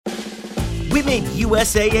We made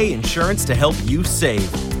USAA Insurance to help you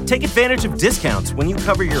save. Take advantage of discounts when you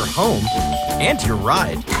cover your home and your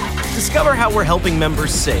ride. Discover how we're helping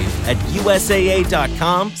members save at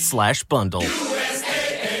USAA.com/bundle.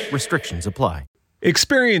 USAA. Restrictions apply.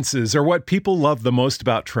 Experiences are what people love the most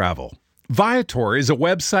about travel. Viator is a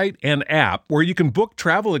website and app where you can book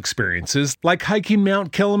travel experiences like hiking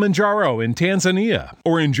Mount Kilimanjaro in Tanzania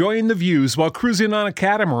or enjoying the views while cruising on a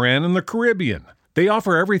catamaran in the Caribbean. They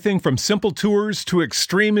offer everything from simple tours to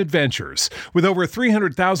extreme adventures. With over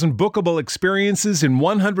 300,000 bookable experiences in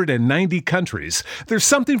 190 countries, there's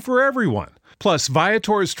something for everyone. Plus,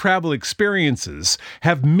 Viator's travel experiences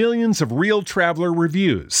have millions of real traveler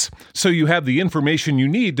reviews, so you have the information you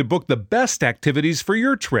need to book the best activities for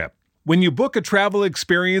your trip. When you book a travel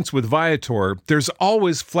experience with Viator, there's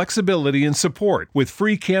always flexibility and support with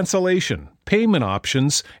free cancellation, payment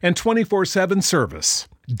options, and 24/7 service.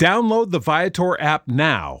 Download the Viator app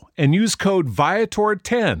now and use code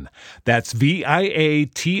Viator10. That's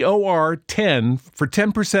Viator 10 for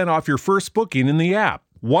 10% off your first booking in the app.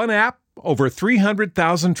 One app, over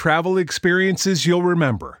 300,000 travel experiences you'll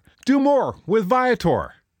remember. Do more with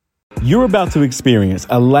Viator. You're about to experience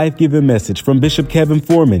a life-giving message from Bishop Kevin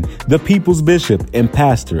Foreman, the People's Bishop and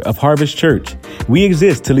Pastor of Harvest Church. We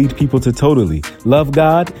exist to lead people to totally love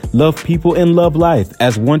God, love people, and love life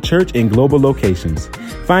as one church in global locations.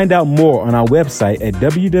 Find out more on our website at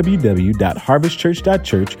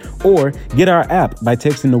www.harvestchurch.church or get our app by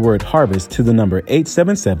texting the word harvest to the number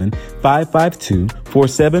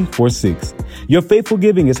 877-552-4746. Your faithful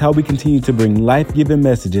giving is how we continue to bring life-giving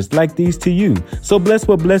messages like these to you. So bless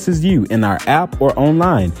what blesses you in our app or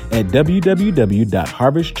online at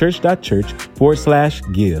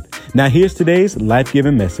www.harvestchurch.church/give. Now here's today's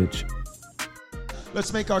life-giving message.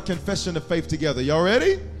 Let's make our confession of faith together. Y'all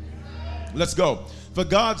ready? Let's go. For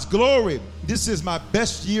God's glory, this is my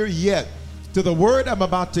best year yet. To the word I'm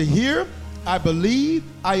about to hear, I believe,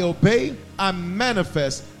 I obey, I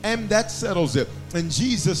manifest, and that settles it. In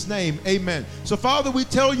Jesus' name, amen. So, Father, we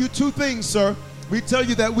tell you two things, sir. We tell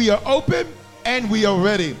you that we are open and we are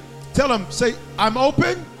ready. Tell them, say, I'm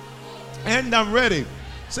open and I'm ready.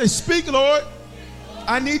 Say, speak, Lord.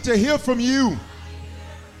 I need to hear from you.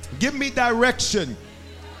 Give me direction.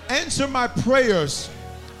 Answer my prayers.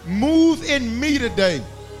 Move in me today.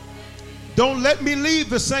 Don't let me leave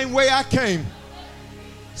the same way I came.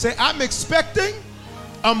 Say, I'm expecting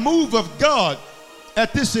a move of God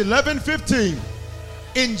at this 11:15.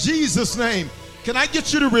 In Jesus' name. Can I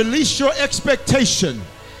get you to release your expectation?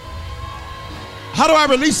 How do I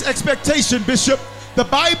release expectation, Bishop? The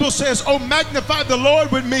Bible says, oh, magnify the Lord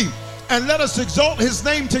with me and let us exalt his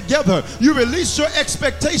name together. You release your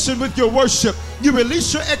expectation with your worship. You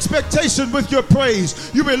release your expectation with your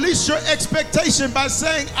praise. You release your expectation by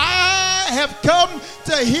saying, I have come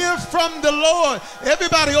to hear from the Lord.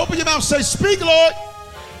 Everybody open your mouth, say, speak, Lord.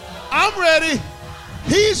 I'm ready.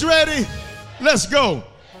 He's ready. Let's go.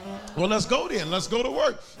 Well, let's go then. Let's go to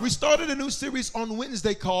work. We started a new series on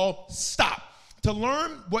Wednesday called Stop, to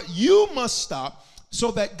learn what you must stop so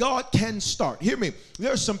that God can start. Hear me.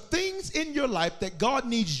 There are some things in your life that God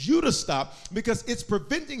needs you to stop because it's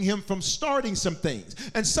preventing him from starting some things.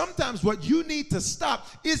 And sometimes what you need to stop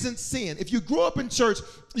isn't sin. If you grew up in church,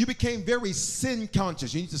 you became very sin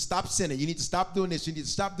conscious. You need to stop sinning. You need to stop doing this. You need to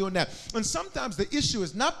stop doing that. And sometimes the issue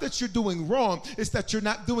is not that you're doing wrong. It's that you're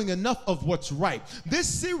not doing enough of what's right. This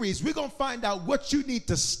series, we're going to find out what you need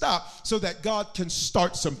to stop so that God can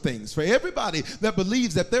start some things. For everybody that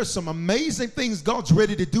believes that there's some amazing things God's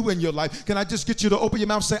ready to do in your life, can I just get you to open your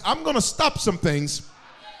mouth and say, I'm going to stop some things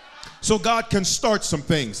so God can start some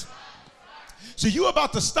things. So you're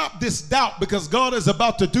about to stop this doubt because God is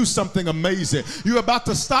about to do something amazing. You're about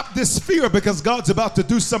to stop this fear because God's about to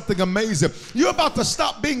do something amazing. You're about to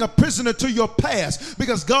stop being a prisoner to your past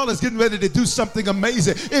because God is getting ready to do something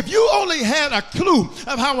amazing. If you only had a clue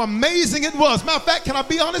of how amazing it was, matter of fact, can I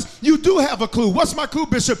be honest? You do have a clue. What's my clue,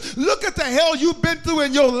 Bishop? Look at the hell you've been through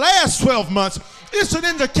in your last 12 months. It's an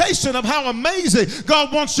indication of how amazing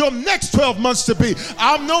God wants your next 12 months to be.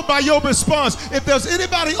 I'll know by your response. If there's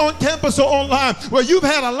anybody on campus or online where you've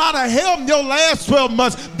had a lot of hell in your last 12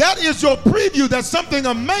 months, that is your preview that something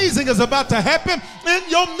amazing is about to happen in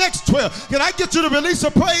your next 12. Can I get you to release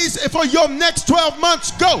a praise for your next 12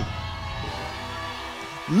 months? Go.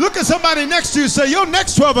 Look at somebody next to you and say, your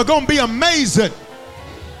next 12 are going to be amazing.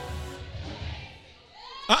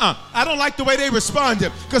 I don't like the way they responded,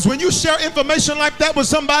 because when you share information like that with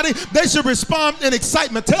somebody, they should respond in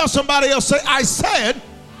excitement. Tell somebody else, say, I said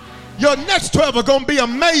your next 12 are going to be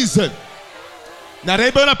amazing. Now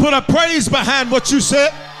they better put a praise behind what you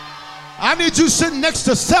said. I need you sitting next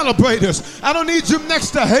to celebrators. I don't need you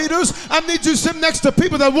next to haters. I need you sitting next to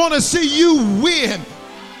people that want to see you win.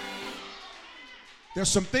 There's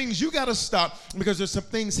some things you got to stop because there's some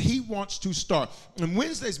things he wants to start. And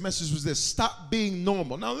Wednesday's message was this: stop being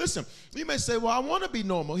normal. Now listen, you may say, well, I want to be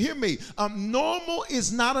normal. Hear me. Normal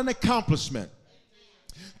is not an accomplishment.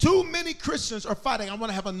 Too many Christians are fighting. I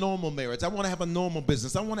want to have a normal marriage. I want to have a normal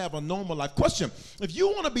business. I want to have a normal life. Question: if you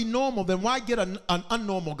want to be normal, then why get an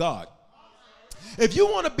unnormal God? If you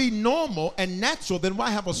want to be normal and natural, then why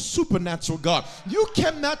have a supernatural God? You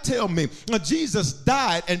cannot tell me that Jesus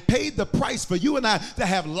died and paid the price for you and I to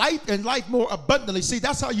have life and life more abundantly. See,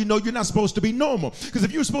 that's how you know you're not supposed to be normal. Because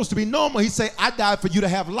if you're supposed to be normal, he said, I died for you to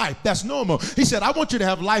have life. That's normal. He said, I want you to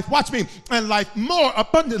have life, watch me, and life more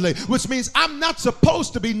abundantly, which means I'm not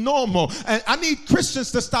supposed to be normal. And I need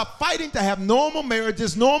Christians to stop fighting to have normal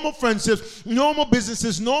marriages, normal friendships, normal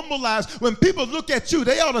businesses, normal lives. When people look at you,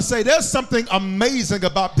 they ought to say, there's something amazing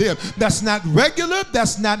about them. That's not regular.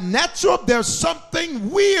 That's not natural. There's something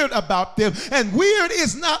weird about them. And weird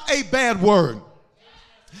is not a bad word.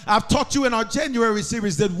 I've taught you in our January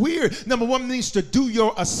series that weird, number one, means to do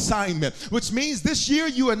your assignment, which means this year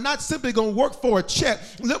you are not simply going to work for a check.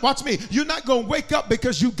 Watch me. You're not going to wake up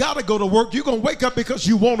because you got to go to work. You're going to wake up because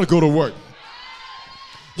you want to go to work.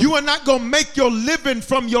 You are not going to make your living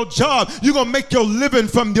from your job. You're going to make your living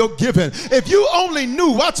from your giving. If you only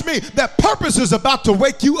knew, watch me, that purpose is about to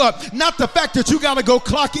wake you up, not the fact that you got to go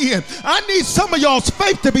clock in. I need some of y'all's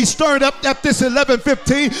faith to be stirred up at this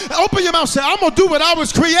 11:15. Open your mouth and say, I'm going to do what I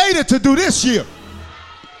was created to do this year.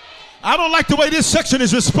 I don't like the way this section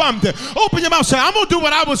is responding. Open your mouth and say, I'm going to do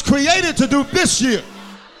what I was created to do this year.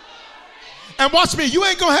 And watch me, you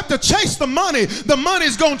ain't going to have to chase the money. The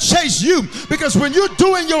money's going to chase you. Because when you're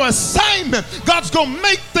doing your assignment, God's going to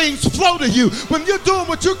make things flow to you. When you're doing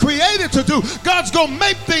what you're created to do, God's going to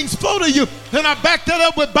make things flow to you. And I backed that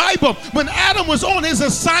up with Bible. When Adam was on his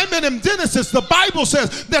assignment in Genesis, the Bible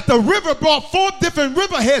says that the river brought 4 different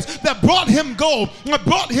riverheads that brought him gold, that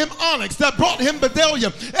brought him onyx, that brought him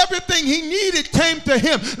bdellium. Everything he needed came to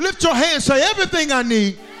him. Lift your hand, say, everything I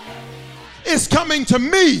need is coming to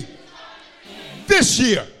me this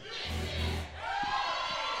year.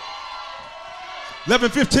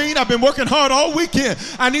 11:15, I've been working hard all weekend.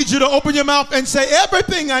 I need you to open your mouth and say,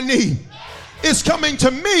 everything I need is coming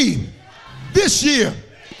to me this year.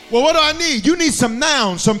 Well, what do I need? You need some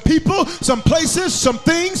nouns, some people, some places, some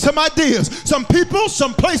things, some ideas. Some people,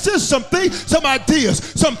 some places, some things, some ideas.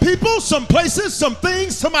 Some people, some places, some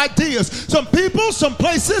things, some ideas. Some people, some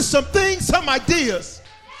places, some things, some ideas.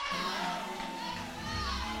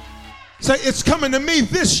 Say, it's coming to me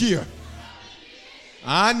this year.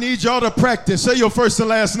 I need y'all to practice. Say your first and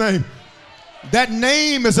last name. That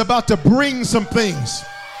name is about to bring some things.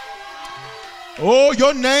 Oh,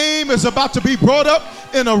 your name is about to be brought up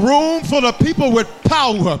in a room full of people with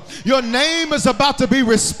power. Your name is about to be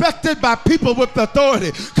respected by people with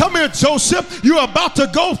authority. Come here, Joseph. You're about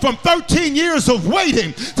to go from 13 years of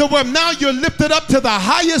waiting to where now you're lifted up to the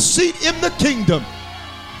highest seat in the kingdom.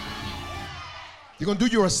 You're going to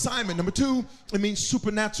do your assignment. Number 2, it means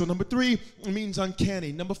supernatural. Number 3, it means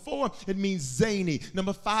uncanny. Number 4, it means zany.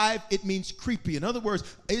 Number 5, it means creepy. In other words,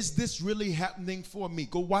 is this really happening for me?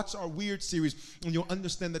 Go watch our weird series and you'll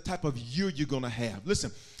understand the type of year you're going to have.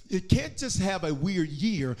 Listen, you can't just have a weird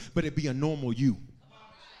year, but it be a normal you.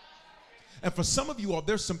 And for some of you all,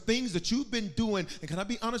 there's some things that you've been doing, and can I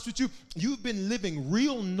be honest with you? You've been living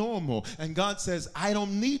real normal, and God says, I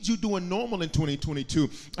don't need you doing normal in 2022.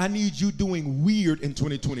 I need you doing weird in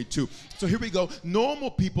 2022. So here we go. Normal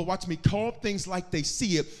people, watch me, call things like they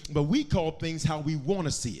see it, but we call things how we want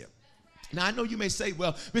to see it. Now, I know you may say,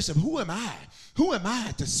 well, Bishop, who am I? Who am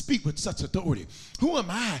I to speak with such authority? Who am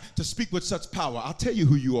I to speak with such power? I'll tell you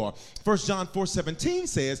who you are. 1 John 4:17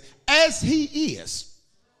 says, as he is,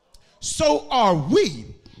 so are we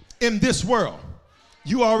in this world.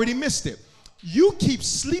 You already missed it. You keep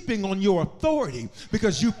sleeping on your authority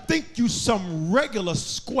because you think you some regular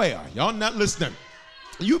square. Y'all not listening.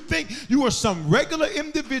 You think you are some regular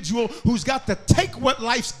individual who's got to take what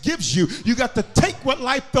life gives you. You got to take what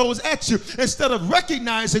life throws at you instead of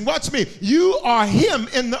recognizing, watch me, you are him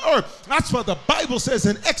in the earth. That's what the Bible says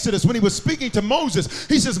in Exodus when he was speaking to Moses.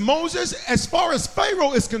 He says, Moses, as far as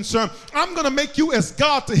Pharaoh is concerned, I'm going to make you as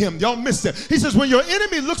God to him. Y'all missed it. He says, when your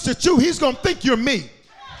enemy looks at you, he's going to think you're me.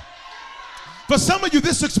 For some of you,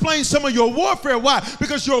 this explains some of your warfare. Why?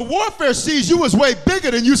 Because your warfare sees you as way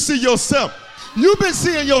bigger than you see yourself. You've been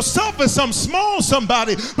seeing yourself as some small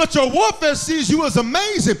somebody, but your warfare sees you as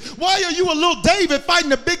amazing. Why are you a little David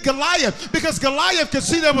fighting a big Goliath? Because Goliath could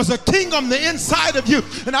see there was a king on the inside of you.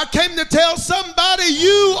 And I came to tell somebody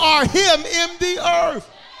you are him in the earth.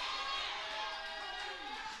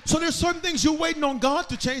 So there's certain things you're waiting on God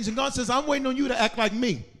to change, and God says, I'm waiting on you to act like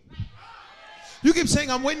me. You keep saying,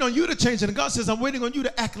 I'm waiting on you to change, and God says, I'm waiting on you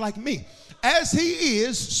to act like me. As he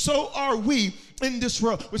is, so are we in this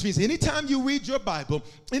world. Which means anytime you read your Bible,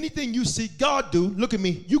 anything you see God do, look at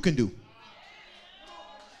me, you can do.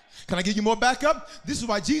 Can I give you more backup? This is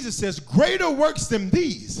why Jesus says, greater works than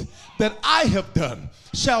these that I have done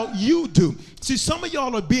shall you do. See, some of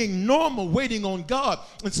y'all are being normal, waiting on God.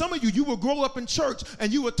 And some of you will grow up in church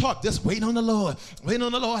and you were taught, just wait on the Lord. Wait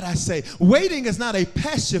on the Lord, I say. Waiting is not a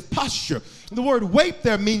passive posture. The word wait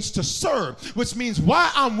there means to serve, which means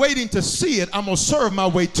while I'm waiting to see it, I'm going to serve my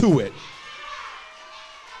way to it.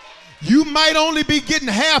 You might only be getting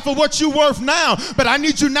half of what you're worth now, but I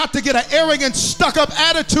need you not to get an arrogant, stuck-up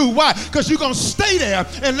attitude. Why? Because you're going to stay there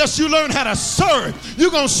unless you learn how to serve. You're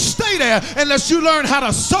going to stay there unless you learn how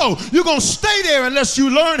to sow. You're going to stay there unless you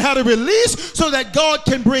learn how to release so that God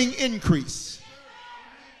can bring increase.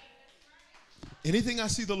 Anything I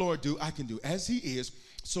see the Lord do, I can do. As he is,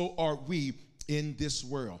 so are we in this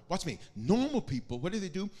world. Watch me. Normal people, what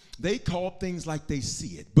do? They call things like they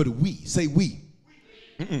see it. But we, say we.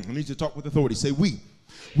 I need you to talk with authority. Say we.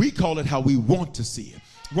 We call it how we want to see it.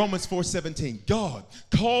 Romans 4:17. God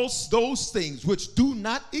calls those things which do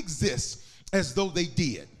not exist as though they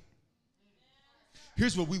did.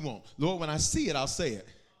 Here's what we want. Lord, when I see it, I'll say it.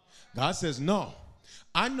 God says, no.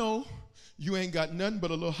 I know you ain't got nothing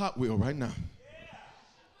but a little Hot Wheel right now.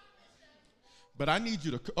 But I need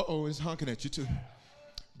you to, it's honking at you too.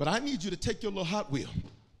 But I need you to take your little Hot Wheel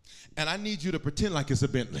and I need you to pretend like it's a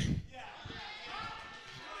Bentley.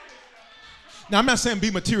 Now, I'm not saying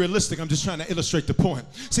be materialistic. I'm just trying to illustrate the point.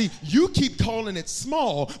 See, you keep calling it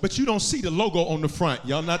small, but you don't see the logo on the front.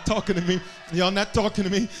 Y'all not talking to me. Y'all not talking to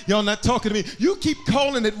me. Y'all not talking to me. You keep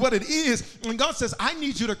calling it what it is. And God says, I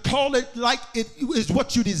need you to call it like it is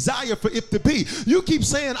what you desire for it to be. You keep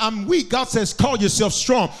saying, I'm weak. God says, call yourself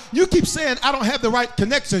strong. You keep saying, I don't have the right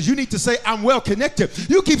connections. You need to say, I'm well connected.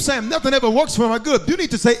 You keep saying, nothing ever works for my good. You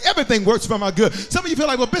need to say, everything works for my good. Some of you feel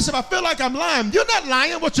like, well, Bishop, I feel like I'm lying. You're not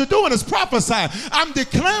lying. What you're doing is prophesying. I'm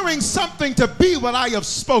declaring something to be what I have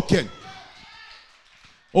spoken.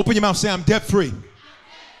 Open your mouth, say, I'm debt free.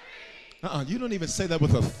 You don't even say that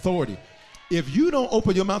with authority. If you don't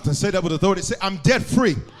open your mouth and say that with authority, say, I'm debt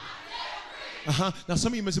free. Now,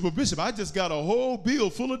 some of you may say, well, Bishop, I just got a whole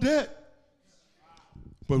bill full of debt.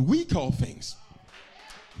 But we call things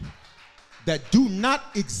that do not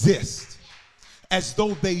exist as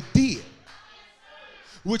though they did.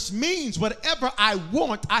 Which means whatever I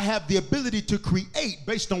want, I have the ability to create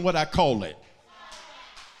based on what I call it.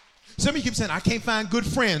 Some of you keep saying, I can't find good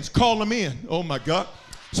friends. Call them in. Oh, my God.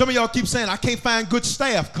 Some of y'all keep saying, I can't find good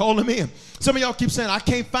staff. Call them in. Some of y'all keep saying, I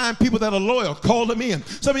can't find people that are loyal. Call them in.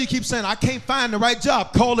 Some of you keep saying, I can't find the right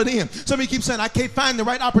job. Call it in. Some of you keep saying, I can't find the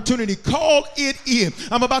right opportunity. Call it in.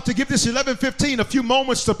 I'm about to give this 11:15 a few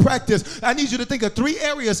moments to practice. I need you to think of 3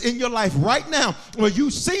 areas in your life right now where you're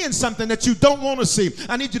seeing something that you don't want to see.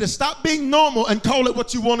 I need you to stop being normal and call it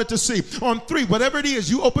what you wanted to see. On 3, whatever it is,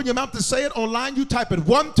 you open your mouth to say it. Online, you type it.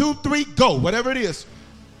 1, 2, 3, go. Whatever it is.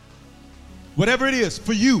 Whatever it is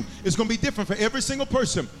for you, it's going to be different for every single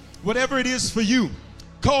person. Whatever it is for you,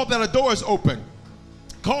 call that a door is open.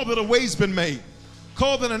 Call that a way's been made.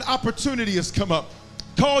 Call that an opportunity has come up.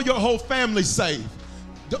 Call your whole family saved.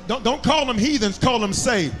 Don't call them heathens, call them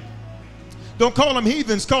saved. Don't call them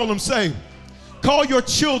heathens, call them saved. Call your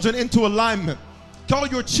children into alignment. Call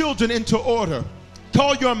your children into order.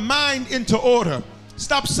 Call your mind into order.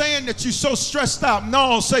 Stop saying that you're so stressed out.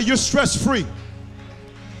 No, say you're stress-free.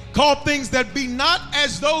 Call things that be not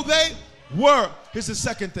as though they were. Here's the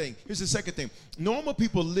second thing. Normal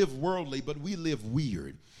people live worldly, but we live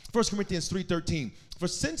weird. 1 Corinthians 3:13. For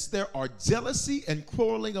since there are jealousy and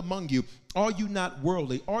quarreling among you, are you not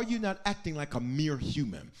worldly? Are you not acting like a mere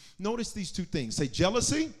human? Notice these 2 things. Say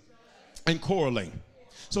jealousy and quarreling.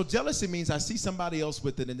 So jealousy means I see somebody else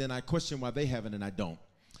with it, and then I question why they have it and I don't.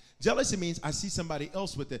 Jealousy means I see somebody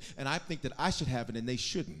else with it and I think that I should have it and they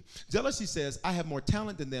shouldn't. Jealousy says I have more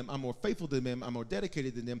talent than them, I'm more faithful than them, I'm more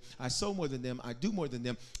dedicated than them, I sow more than them, I do more than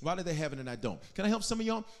them. Why do they have it and I don't? Can I help some of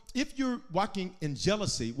y'all? If you're walking in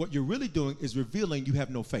jealousy, what you're really doing is revealing you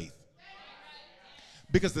have no faith.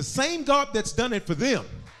 Because the same God that's done it for them,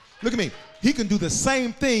 look at me, he can do the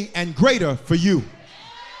same thing and greater for you.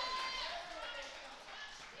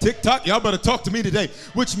 TikTok, y'all better talk to me today.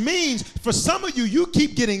 Which means for some of you, you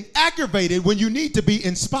keep getting aggravated when you need to be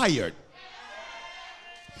inspired.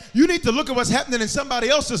 You need to look at what's happening in somebody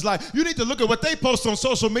else's life. You need to look at what they post on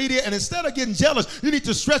social media, and instead of getting jealous, you need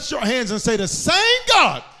to stretch your hands and say, the same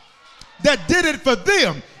God that did it for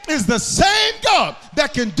them is the same God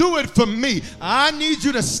that can do it for me. I need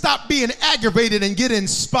you to stop being aggravated and get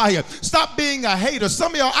inspired. Stop being a hater.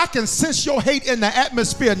 Some of y'all, I can sense your hate in the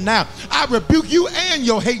atmosphere now. I rebuke you and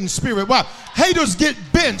your hating spirit. Why? Haters get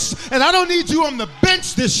benched, and I don't need you on the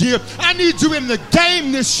bench this year. I need you in the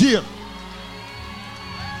game this year.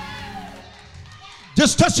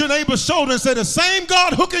 Just touch your neighbor's shoulder and say, the same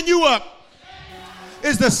God hooking you up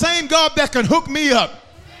is the same God that can hook me up.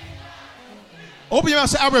 Open your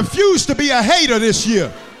mouth and say, I refuse to be a hater this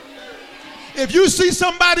year. If you see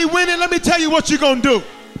somebody winning, let me tell you what you're going to do.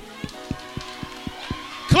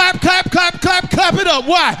 Clap, clap, clap, clap, clap it up.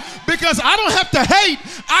 Why? Because I don't have to hate.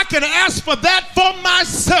 I can ask for that for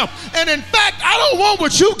myself. And in fact, I don't want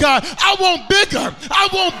what you got. I want bigger. I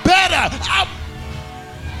want better.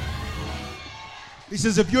 He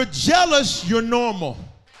says, if you're jealous, you're normal.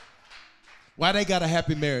 Why they got a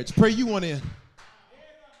happy marriage? Pray you one in.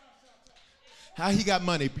 How he got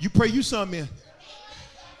money? You pray you some in.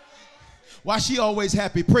 Why she always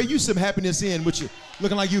happy? Pray you some happiness in with you.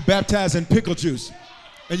 Looking like you baptized in pickle juice.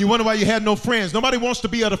 And you wonder why you had no friends. Nobody wants to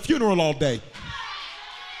be at a funeral all day.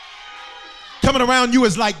 Coming around you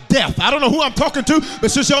is like death. I don't know who I'm talking to,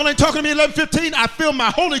 but since y'all ain't talking to me 11:15, I feel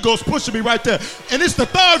my Holy Ghost pushing me right there. And it's the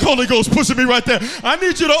third Holy Ghost pushing me right there. I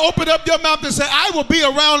need you to open up your mouth and say, I will be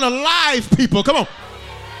around alive people. Come on.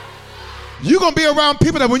 You're going to be around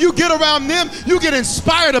people that when you get around them, you get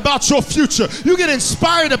inspired about your future. You get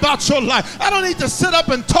inspired about your life. I don't need to sit up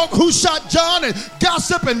and talk who shot John and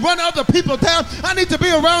gossip and run other people down. I need to be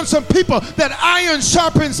around some people that iron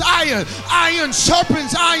sharpens iron. Iron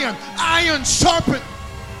sharpens iron. Iron sharpens.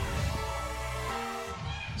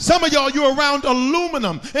 Some of y'all, you're around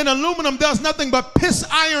aluminum, and aluminum does nothing but piss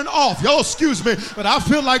iron off. Y'all excuse me, but I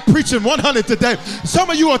feel like preaching 100 today. Some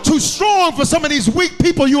of you are too strong for some of these weak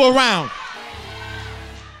people you're around.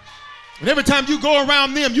 And every time you go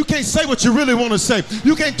around them, you can't say what you really want to say.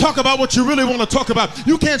 You can't talk about what you really want to talk about.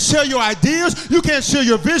 You can't share your ideas. You can't share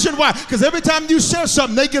your vision. Why? Because every time you share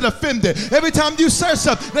something, they get offended. Every time you share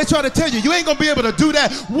something, they try to tell you, you ain't going to be able to do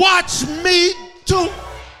that. Watch me do.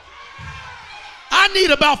 I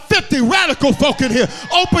need about 50 radical folk in here.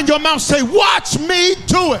 Open your mouth, say, watch me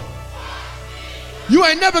do it. You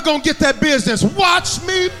ain't never going to get that business. Watch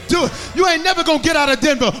me do it. You ain't never going to get out of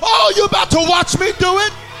Denver. Oh, you about to watch me do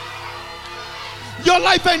it? Your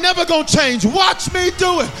life ain't never gonna change. Watch me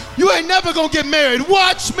do it. You ain't never gonna get married.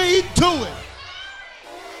 Watch me do it.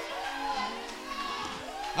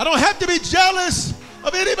 I don't have to be jealous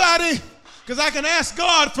of anybody because I can ask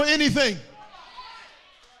God for anything.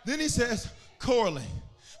 Then he says, quarreling.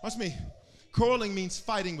 Watch me. Quarreling means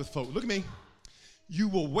fighting with folk. Look at me. You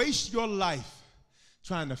will waste your life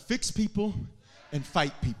trying to fix people and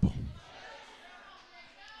fight people.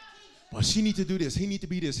 Well, she need to do this. He need to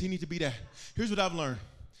be this. He need to be that. Here's what I've learned.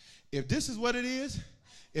 If this is what it is,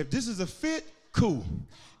 if this is a fit, cool.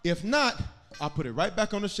 If not, I'll put it right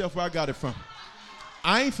back on the shelf where I got it from.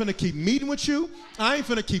 I ain't finna keep meeting with you. I ain't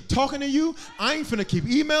finna keep talking to you. I ain't finna keep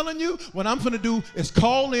emailing you. What I'm finna do is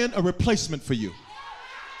call in a replacement for you.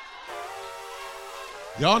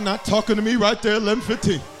 Y'all not talking to me right there,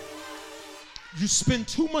 11:15. You spend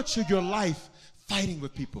too much of your life fighting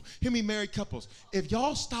with people. Hear me, married couples. If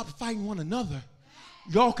y'all stop fighting one another,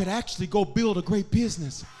 y'all could actually go build a great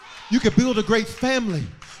business. You could build a great family.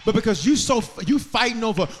 But because you fighting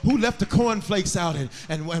over who left the cornflakes out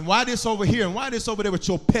and why this over here and why this over there with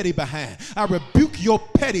your petty behind. I rebuke your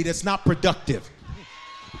petty that's not productive.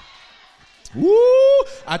 Woo!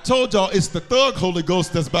 I told y'all it's the third Holy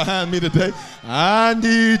Ghost that's behind me today. I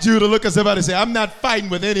need you to look at somebody and say, I'm not fighting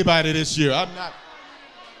with anybody this year. I'm not.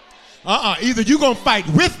 Either you're going to fight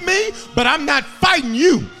with me, but I'm not fighting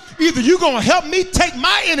you. Either you're going to help me take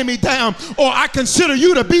my enemy down, or I consider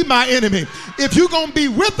you to be my enemy. If you're going to be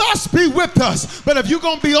with us, be with us. But if you're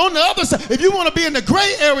going to be on the other side, if you want to be in the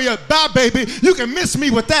gray area, bye, baby, you can miss me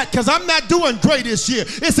with that because I'm not doing gray this year.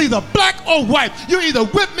 It's either black or white. You're either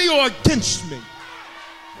with me or against me.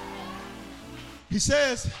 He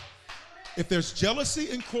says, if there's jealousy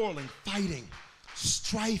and quarreling, fighting,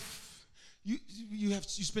 strife, you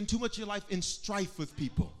spend too much of your life in strife with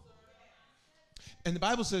people. And the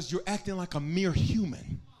Bible says you're acting like a mere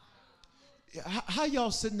human. How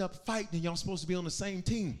y'all sitting up fighting and y'all supposed to be on the same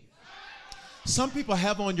team? Some people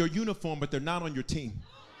have on your uniform, but they're not on your team.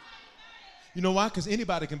 You know why? Because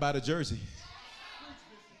anybody can buy the jersey.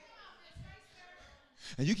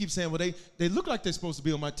 And you keep saying, well, they look like they're supposed to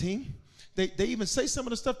be on my team. They even say some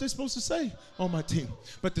of the stuff they're supposed to say on my team.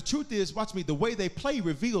 But the truth is, watch me, the way they play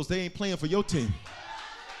reveals they ain't playing for your team.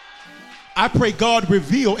 I pray God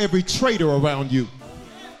reveal every traitor around you.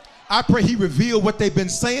 I pray he reveal what they've been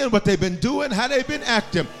saying, what they've been doing, how they've been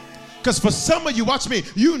acting. Because for some of you, watch me,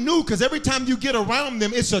 you knew, because every time you get around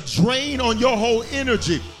them, it's a drain on your whole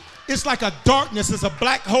energy. It's like a darkness. It's a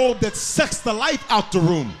black hole that sucks the life out the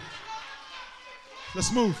room.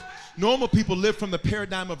 Let's move. Normal people live from the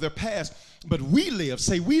paradigm of their past, but we live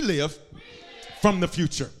from the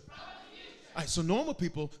future. All right, so normal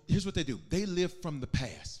people, here's what they do. They live from the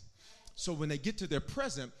past. So when they get to their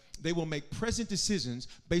present, they will make present decisions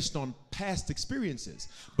based on past experiences.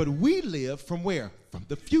 But we live from where? From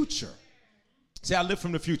the future. Say, I live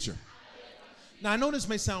from the future. Now, I know this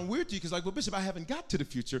may sound weird to you because, like, well, Bishop, I haven't got to the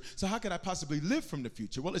future, so how could I possibly live from the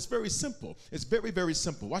future? Well, it's very simple. It's very, very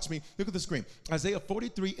simple. Watch me. Look at the screen. Isaiah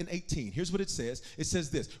 43:18. Here's what it says. It says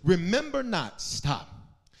this. Remember not. Stop.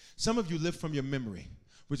 Some of you live from your memory,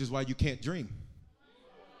 which is why you can't dream.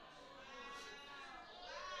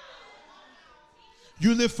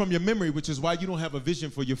 You live from your memory, which is why you don't have a vision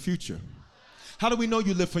for your future. How do we know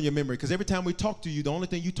you live from your memory? Because every time we talk to you, the only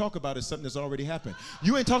thing you talk about is something that's already happened.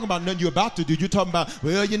 You ain't talking about nothing you're about to do. You're talking about,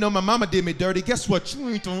 well, you know, my mama did me dirty. Guess what? You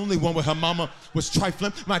ain't the only one where her mama was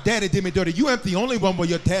trifling. My daddy did me dirty. You ain't the only one where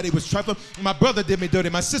your daddy was trifling. My brother did me dirty.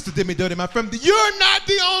 My sister did me dirty. My friend, you're not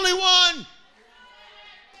the only one.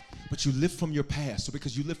 But you live from your past. So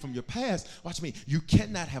because you live from your past, watch me, you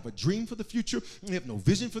cannot have a dream for the future. You have no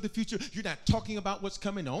vision for the future. You're not talking about what's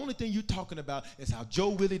coming. The only thing you're talking about is how Joe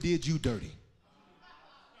Willie did you dirty.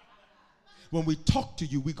 When we talk to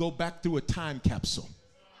you, we go back through a time capsule.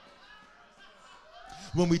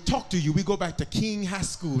 When we talk to you, we go back to King High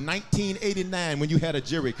School, 1989, when you had a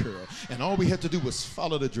jerry curl, and all we had to do was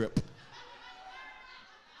follow the drip.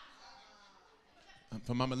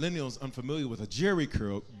 For my millennials unfamiliar with a jerry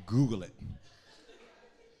curl, Google it.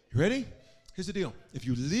 You ready? Here's the deal. If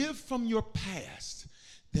you live from your past,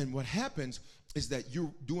 then what happens is that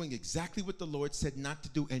you're doing exactly what the Lord said not to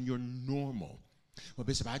do, and you're normal. Well,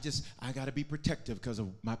 Bishop, I got to be protective because of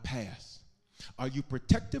my past. Are you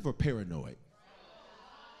protective or paranoid?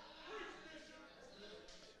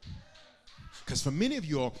 Because for many of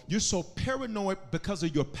you all, you're so paranoid because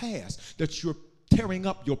of your past that you're tearing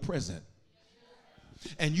up your present.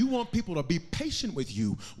 And you want people to be patient with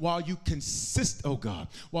you while you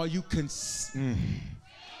while you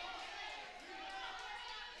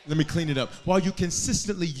let me clean it up. While you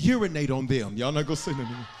consistently urinate on them. Y'all not going to say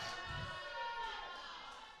nothing.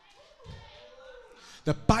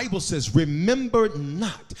 The Bible says, remember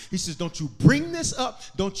not. He says, don't you bring this up.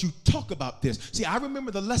 Don't you talk about this. See, I remember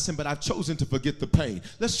the lesson, but I've chosen to forget the pain.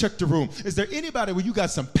 Let's check the room. Is there anybody where you got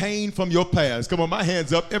some pain from your past? Come on, my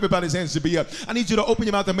hand's up. Everybody's hands should be up. I need you to open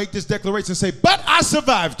your mouth and make this declaration and say, but I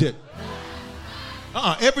survived it.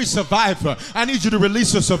 Every survivor, I need you to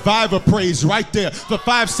release a survivor praise right there for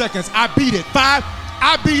 5 seconds. I beat it. 5,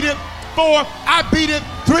 I beat it. 4, I beat it.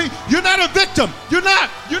 3, you're not a victim. You're not.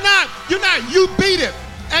 You beat it.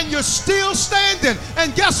 And you're still standing.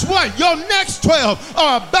 And guess what? Your next 12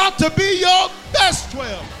 are about to be your best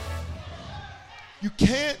 12. You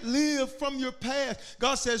can't live from your past.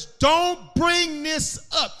 God says, don't bring this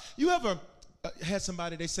up. You ever had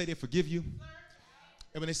somebody, they say they forgive you?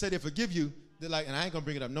 And when they say they forgive you, they're like, and I ain't going to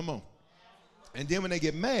bring it up no more. And then when they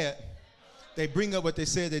get mad, they bring up what they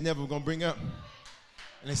said they never were going to bring up.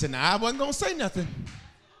 And they said, I wasn't going to say nothing.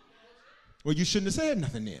 Well, you shouldn't have said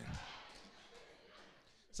nothing then.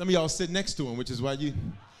 Some of y'all sit next to him, which is why you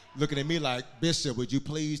looking at me like, Bishop, would you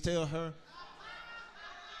please tell her?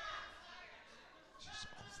 She's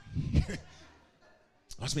over here.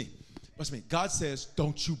 Watch me. God says,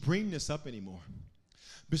 don't you bring this up anymore.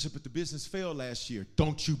 Bishop, if the business failed last year,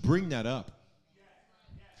 don't you bring that up.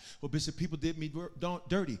 Well, Bishop, people did me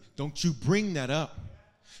dirty. Don't you bring that up.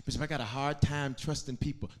 Bishop, I got a hard time trusting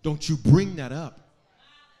people. Don't you bring that up.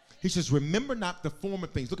 He says, remember not the former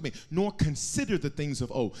things. Look at me. Nor consider the things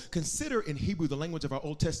of old. Consider in Hebrew, the language of our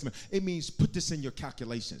Old Testament. It means put this in your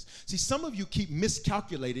calculations. See, some of you keep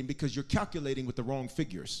miscalculating because you're calculating with the wrong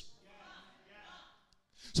figures.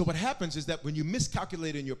 So what happens is that when you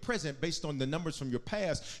miscalculate in your present based on the numbers from your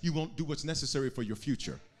past, you won't do what's necessary for your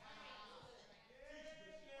future.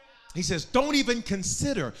 He says, don't even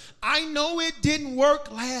consider. I know it didn't work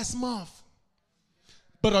last month.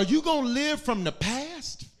 But are you going to live from the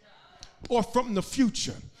past or from the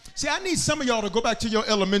future? See, I need some of y'all to go back to your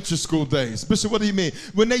elementary school days. Bishop, what do you mean?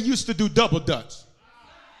 When they used to do double dutch.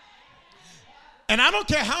 And I don't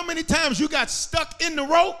care how many times you got stuck in the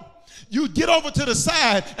rope. you'd get over to the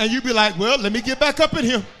side and you'd be like, well, let me get back up in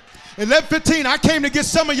here. 11:15, I came to get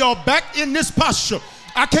some of y'all back in this posture.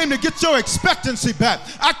 I came to get your expectancy back.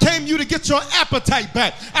 I came you to get your appetite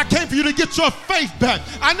back. I came for you to get your faith back.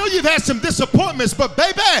 I know you've had some disappointments, but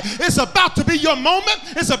baby, it's about to be your moment.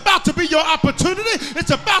 It's about to be your opportunity.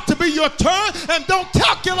 It's about to be your turn. And don't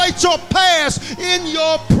calculate your past in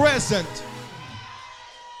your present.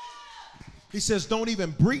 He says, don't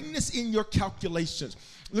even bring this in your calculations.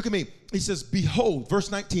 Look at me. He says, behold,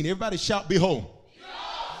 verse 19. Everybody shout, behold.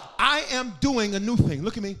 I am doing a new thing.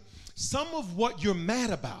 Look at me. Some of what you're mad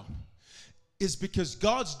about is because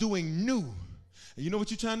God's doing new. And you know what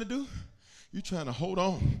you're trying to do? You're trying to hold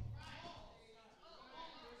on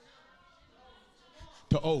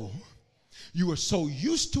to old. You are so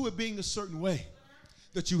used to it being a certain way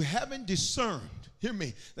that you haven't discerned, hear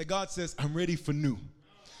me, that God says, I'm ready for new.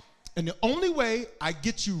 And the only way I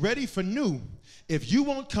get you ready for new, if you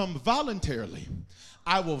won't come voluntarily,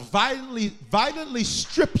 I will violently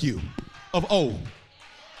strip you of old.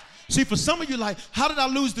 See, for some of you, like, how did I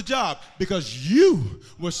lose the job? Because you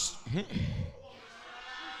was.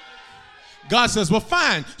 God says, well,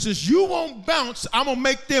 fine. Since you won't bounce, I'm going to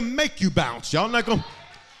make them make you bounce. Y'all not going to.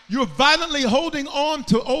 You're violently holding on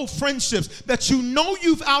to old friendships that you know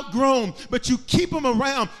you've outgrown, but you keep them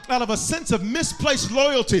around out of a sense of misplaced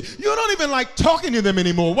loyalty. You don't even like talking to them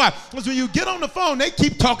anymore. Why? Because when you get on the phone, they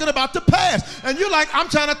keep talking about the past. And you're like, I'm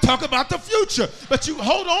trying to talk about the future. But you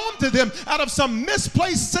hold on to them out of some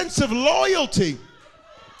misplaced sense of loyalty.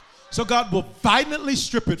 So God will violently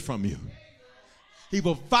strip it from you. He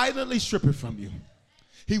will violently strip it from you.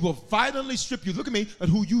 He will violently strip you. Look at me, at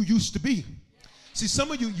who you used to be. See,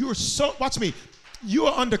 some of you, you're so, watch me, you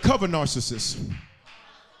are undercover narcissists.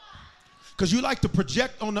 Because you like to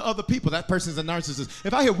project on the other people. That person's a narcissist.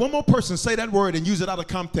 If I hear one more person say that word and use it out of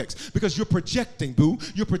context, because you're projecting, boo.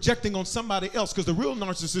 You're projecting on somebody else, because the real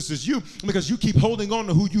narcissist is you, because you keep holding on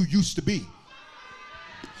to who you used to be.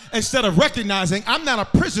 Instead of recognizing I'm not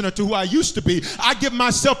a prisoner to who I used to be, I give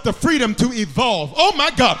myself the freedom to evolve. Oh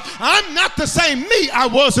my God, I'm not the same me I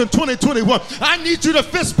was in 2021. I need you to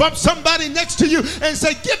fist bump somebody next to you and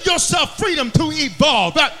say, give yourself freedom to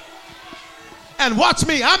evolve. And watch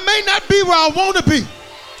me, I may not be where I want to be,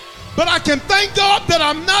 but I can thank God that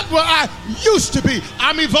I'm not where I used to be.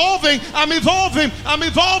 I'm evolving, I'm evolving, I'm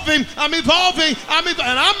evolving, I'm evolving,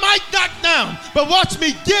 and I might knock down, but watch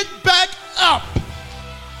me get back up.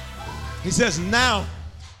 He says, now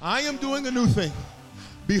I am doing a new thing.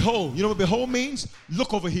 Behold. You know what behold means?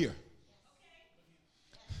 Look over here.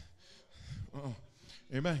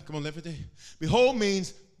 Amen. Come on, left it. Behold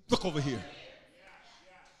means look over here.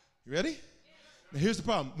 You ready? Now here's the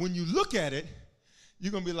problem. When you look at it,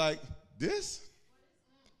 you're going to be like, this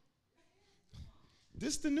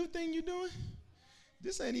the new thing you're doing?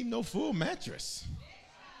 This ain't even no full mattress.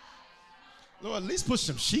 Lord, at least put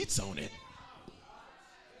some sheets on it.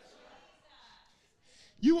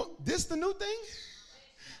 This the new thing?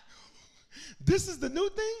 This is the new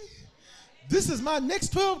thing? This is my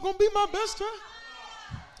next 12 gonna be my best 12?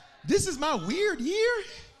 This is my weird year?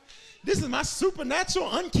 This is my supernatural,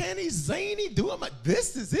 uncanny, zany doing my,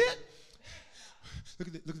 this is it? Look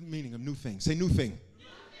at the meaning of new thing. Say new thing.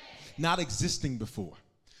 Not existing before.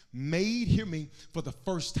 Made, hear me, for the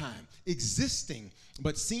first time. Existing,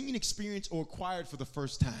 but seen, experienced, or acquired for the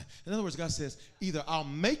first time. In other words, God says, either I'll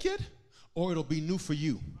make it or it'll be new for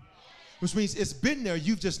you. Which means it's been there,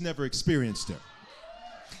 you've just never experienced it.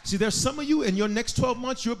 See, there's some of you in your next 12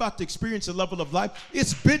 months, you're about to experience a level of life.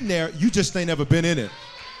 It's been there, you just ain't never been in it.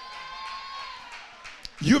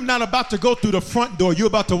 You're not about to go through the front door, you're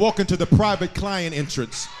about to walk into the private client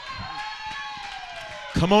entrance.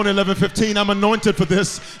 Come on, 11:15. I'm anointed for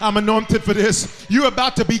this. I'm anointed for this. You're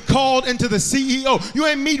about to be called into the CEO. You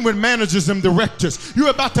ain't meeting with managers and directors. You're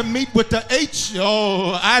about to meet with the H.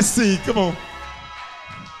 Oh, I see. Come on.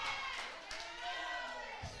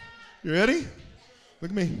 You ready?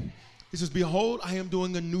 Look at me. He says, behold, I am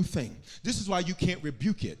doing a new thing. This is why you can't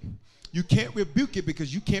rebuke it. You can't rebuke it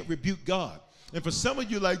because you can't rebuke God. And for some of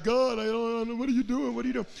you, like, God, I don't know, what are you doing? What are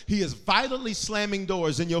you doing? He is violently slamming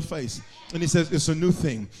doors in your face. And he says, it's a new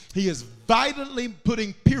thing. He is violently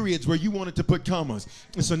putting periods where you wanted to put commas.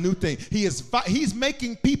 It's a new thing. He's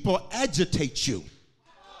making people agitate you.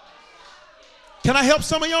 Can I help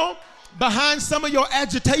some of y'all? Behind some of your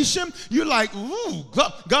agitation, you're like, ooh,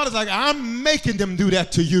 God is like, I'm making them do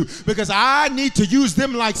that to you because I need to use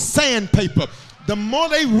them like sandpaper. The more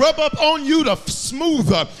they rub up on you, the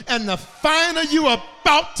smoother and the finer you are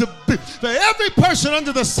about to be. For every person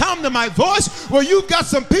under the sound of my voice, where you've got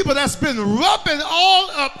some people that's been rubbing all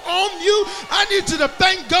up on you, I need you to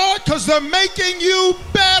thank God because they're making you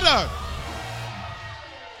better.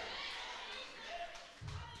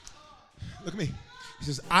 Look at me. He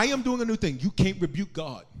says, I am doing a new thing. You can't rebuke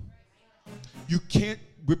God. You can't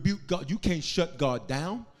rebuke God. You can't shut God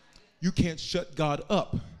down. You can't shut God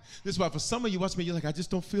up. This is why for some of you, watch me, you're like, I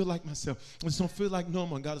just don't feel like myself. I just don't feel like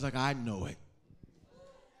normal. And God is like, I know it.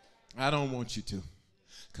 I don't want you to,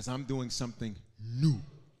 because I'm doing something new.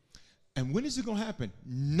 And when is it going to happen?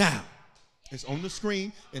 Now. It's on the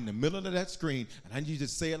screen, in the middle of that screen, and I need you to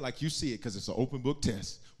say it like you see it, because it's an open book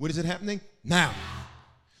test. When is it happening? Now.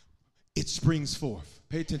 It springs forth.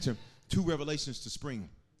 Pay attention. 2 revelations to spring.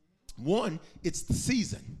 One, it's the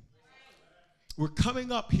season. We're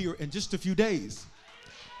coming up here in just a few days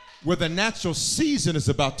where the natural season is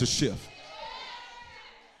about to shift.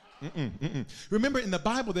 Remember, in the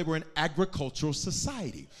Bible, they were an agricultural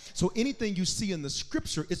society. So anything you see in the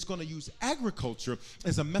scripture, it's going to use agriculture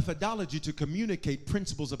as a methodology to communicate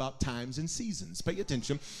principles about times and seasons. Pay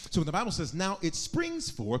attention. So when the Bible says, now it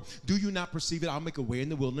springs forth, do you not perceive it? I'll make a way in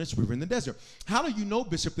the wilderness, river in the desert. How do you know,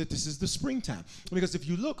 Bishop, that this is the springtime? Because if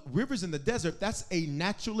you look, rivers in the desert, that's a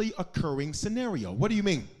naturally occurring scenario. What do you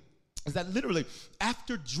mean? Is that literally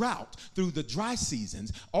after drought, through the dry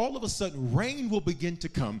seasons, all of a sudden rain will begin to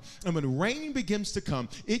come. And when rain begins to come,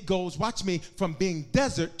 it goes, watch me, from being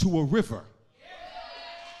desert to a river.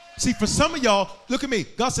 See, for some of y'all, look at me.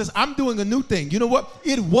 God says, I'm doing a new thing. You know what?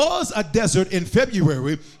 It was a desert in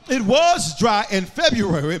February. It was dry in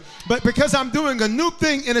February. But because I'm doing a new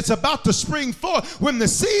thing and it's about to spring forth, when the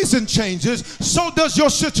season changes, so does your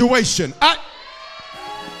situation.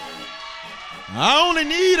 I only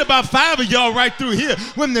need about 5 of y'all right through here.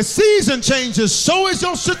 When the season changes, so is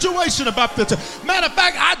your situation about to change. Matter of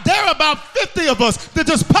fact, I dare about 50 of us to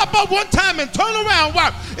just pop up one time and turn around.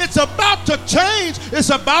 Wow, it's about to change.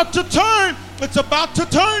 It's about to turn. It's about to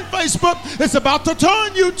turn Facebook. It's about to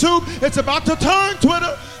turn YouTube. It's about to turn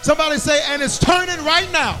Twitter. Somebody say, and it's turning right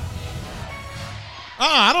now.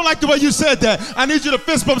 I don't like the way you said that. I need you to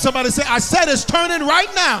fist bump somebody. Say, I said it's turning right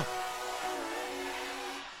now.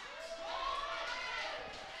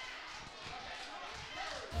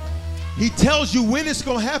 He tells you when it's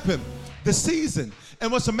going to happen, the season.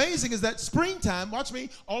 And what's amazing is that springtime, watch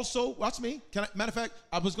me, also, watch me. Matter of fact,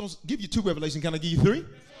 I was going to give you 2 revelations. Can I give you 3?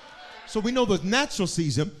 So we know the natural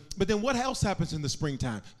season, but then what else happens in the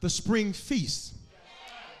springtime? The spring feast.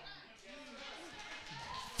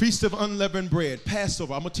 Feast of unleavened bread,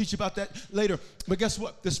 Passover. I'm going to teach you about that later. But guess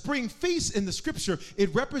what? The spring feast in the scripture,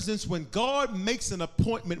 it represents when God makes an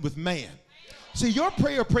appointment with man. See, your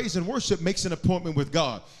prayer, praise, and worship makes an appointment with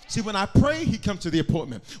God. See, when I pray, he comes to the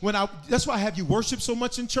appointment. That's why I have you worship so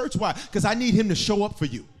much in church. Why? Because I need him to show up for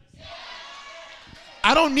you.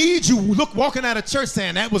 I don't need you walking out of church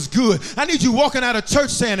saying that was good. I need you walking out of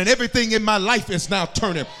church saying and everything in my life is now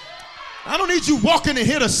turning. I don't need you walking in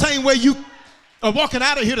here the same way you or walking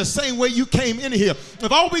out of here the same way you came in here.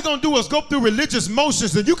 If all we're going to do is go through religious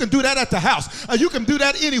motions, then you can do that at the house. Or you can do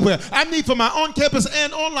that anywhere. I need for my on-campus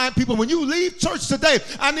and online people, when you leave church today,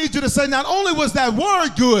 I need you to say, not only was that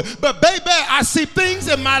word good, but baby, I see things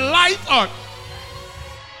in my life are...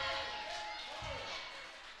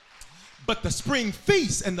 But the spring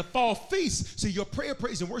feast and the fall feast, see, your prayer,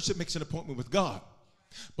 praise, and worship makes an appointment with God.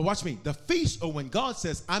 But watch me, the feast are when God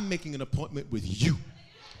says, I'm making an appointment with you.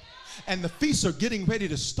 And the feasts are getting ready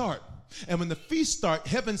to start. And when the feasts start,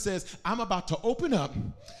 heaven says, I'm about to open up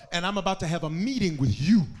and I'm about to have a meeting with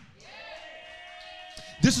you.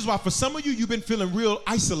 This is why for some of you, you've been feeling real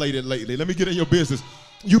isolated lately. Let me get in your business.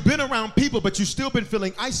 You've been around people, but you've still been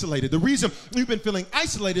feeling isolated. The reason you've been feeling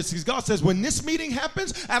isolated is because God says, when this meeting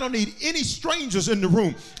happens, I don't need any strangers in the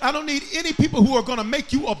room. I don't need any people who are going to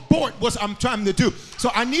make you abort what I'm trying to do.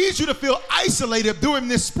 So I need you to feel isolated during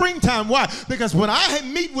this springtime. Why? Because when I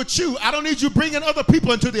meet with you, I don't need you bringing other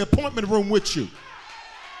people into the appointment room with you.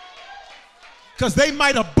 Because they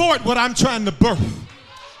might abort what I'm trying to birth.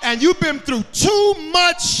 And you've been through too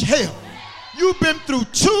much hell. You've been through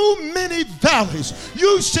too many valleys.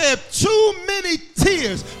 You shed too many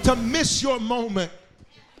tears to miss your moment.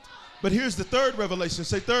 But here's the 3rd revelation.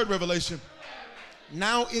 Say 3rd revelation.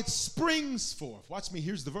 Now it springs forth. Watch me.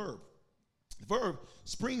 Here's the verb. The verb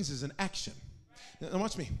springs is an action. Now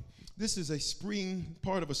watch me. This is a spring,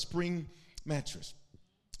 part of a spring mattress.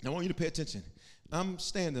 Now I want you to pay attention. I'm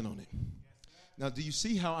standing on it. Now do you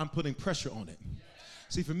see how I'm putting pressure on it?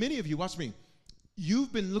 See, for many of you, watch me.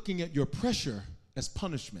 You've been looking at your pressure as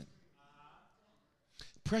punishment.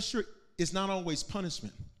 Pressure is not always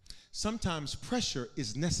punishment. Sometimes pressure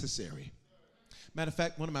is necessary. Matter of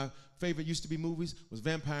fact, one of my favorite used to be movies was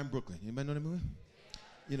Vampire in Brooklyn. Anybody know that movie?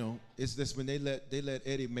 You know, it's this when they let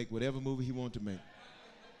Eddie make whatever movie he wanted to make.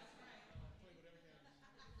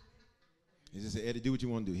 He just said, Eddie, do what you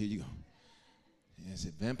want to do. Here you go. And I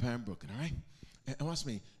said, Vampire in Brooklyn, all right? And watch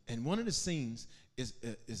me. And one of the scenes is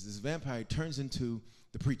this vampire turns into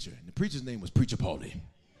the preacher. And the preacher's name was Preacher Paulie.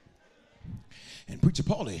 And Preacher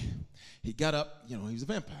Paulie, he got up, you know, he was a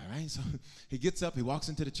vampire, right? So he gets up, he walks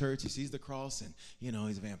into the church, he sees the cross, and, you know,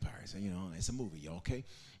 he's a vampire. So, you know, it's a movie, okay?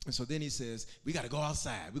 And so then he says, we got to go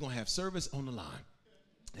outside. We're going to have service on the line.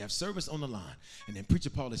 They have service on the line. And then Preacher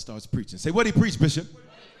Paulie starts preaching. Say, what did he preach, Bishop?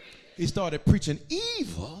 He started preaching,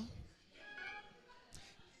 evil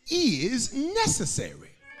is necessary.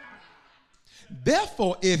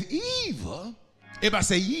 Therefore, if evil, everybody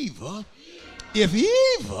say evil, if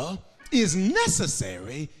evil is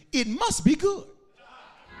necessary, it must be good.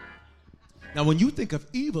 Now, when you think of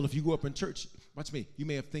evil, if you go up in church, watch me, you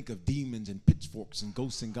may have think of demons and pitchforks and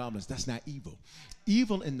ghosts and goblins. That's not evil.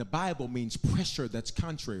 Evil in the Bible means pressure that's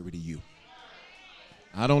contrary to you.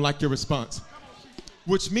 I don't like your response.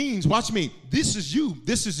 Which means, watch me, this is you,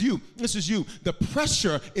 this is you, this is you. The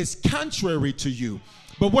pressure is contrary to you.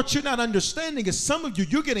 But what you're not understanding is some of you,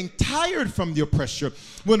 you're getting tired from your pressure.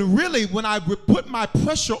 When really, when I put my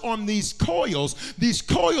pressure on these coils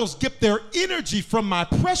get their energy from my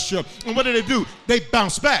pressure. And what do? They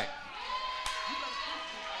bounce back.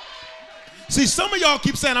 See, some of y'all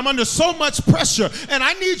keep saying, I'm under so much pressure, and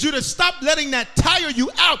I need you to stop letting that tire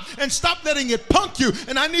you out and stop letting it punk you.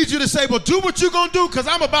 And I need you to say, well, do what you're going to do, because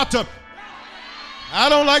I'm about to. I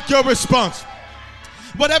don't like your response.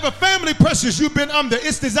 Whatever family pressures you've been under,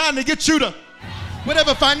 it's designed to get you to.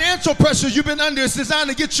 Whatever financial pressures you've been under, it's designed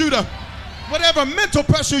to get you to. Whatever mental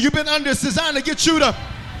pressure you've been under, it's designed to get you to.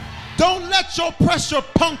 Don't let your pressure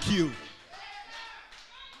punk you.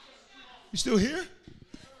 You still here?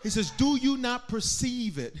 He says, do you not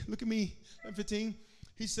perceive it? Look at me, 15.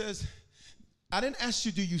 He says, I didn't ask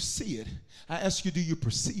you, do you see it? I asked you, do you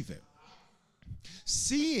perceive it?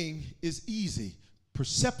 Seeing is easy.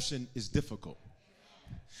 Perception is difficult.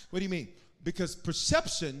 What do you mean? Because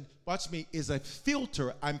perception, watch me, is a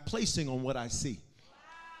filter I'm placing on what I see.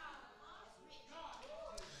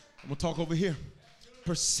 I'm going to talk over here.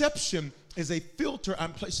 Perception is a filter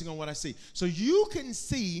I'm placing on what I see. So you can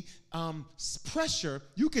see pressure,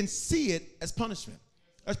 you can see it as punishment.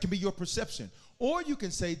 That can be your perception. Or you can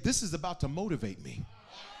say, this is about to motivate me.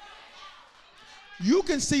 You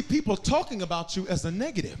can see people talking about you as a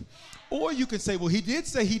negative. Or you can say, well, he did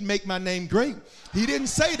say he'd make my name great. He didn't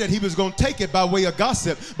say that he was going to take it by way of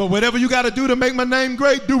gossip. But whatever you got to do to make my name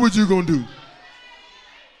great, do what you're going to do.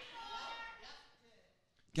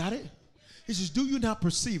 Got it? He says, do you not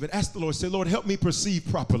perceive it? Ask the Lord. Say, Lord, help me perceive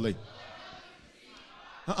properly.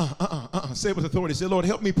 Say it with authority. Say, Lord,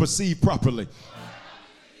 help me perceive properly.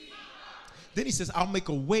 Then he says, I'll make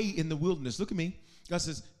a way in the wilderness. Look at me. God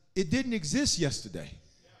says, it didn't exist yesterday.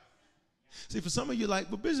 See, for some of you like,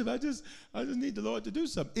 but Bishop, I just need the Lord to do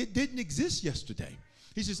something. It didn't exist yesterday.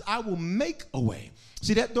 He says, I will make a way.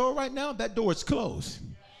 See that door right now? That door is closed.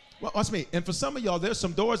 Well, watch me. And for some of y'all, there's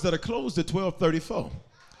some doors that are closed at 12:34.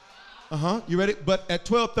 You ready? But at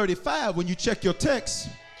 12:35, when you check your text,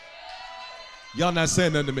 y'all not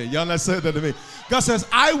saying nothing to me. Y'all not saying nothing to me. God says,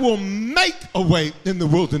 I will make a way in the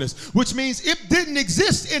wilderness, which means it didn't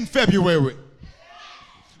exist in February.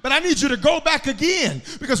 But I need you to go back again,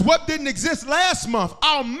 because what didn't exist last month,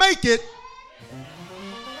 I'll make it.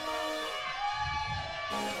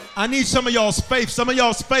 I need some of y'all's faith. Some of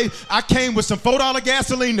y'all's faith. I came with some $4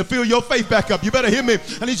 gasoline to fill your faith back up. You better hear me.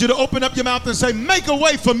 I need you to open up your mouth and say, make a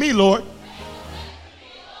way for me, Lord.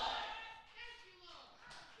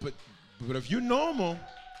 But if you're normal,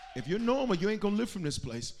 you ain't going to live from this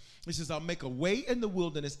place. He says, I'll make a way in the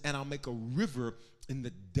wilderness and I'll make a river in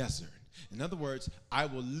the desert. In other words, I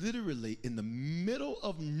will literally, in the middle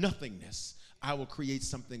of nothingness, I will create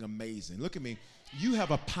something amazing. Look at me. You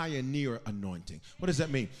have a pioneer anointing. What does that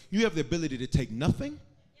mean? You have the ability to take nothing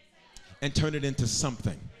and turn it into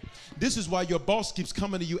something. This is why your boss keeps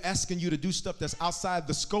coming to you asking you to do stuff that's outside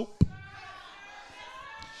the scope.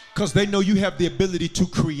 Because they know you have the ability to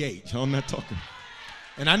create. I'm not talking.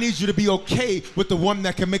 And I need you to be okay with the one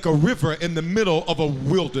that can make a river in the middle of a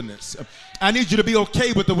wilderness. I need you to be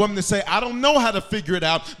okay with the one that say, I don't know how to figure it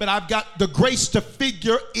out, but I've got the grace to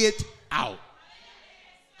figure it out.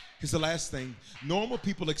 Here's the last thing. Normal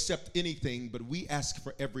people accept anything, but we ask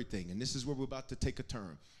for everything. And this is where we're about to take a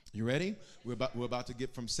turn. You ready? We're about to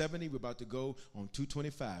get from 70. We're about to go on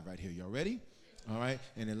 225 right here. Y'all ready? All right?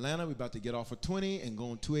 In Atlanta, we're about to get off of 20 and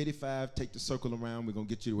go on 285, take the circle around. We're going to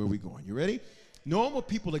get you to where we're going. You ready? Normal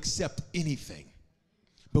people accept anything,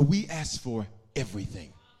 but we ask for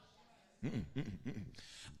everything.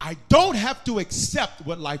 I don't have to accept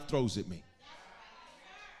what life throws at me.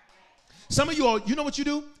 Some of you all, you know what you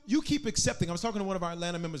do? You keep accepting. I was talking to one of our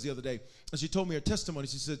Atlanta members the other day, and she told me her testimony.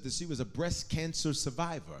 She said that she was a breast cancer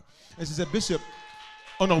survivor. And she said, Bishop,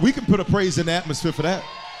 oh no, we can put a praise in the atmosphere for that.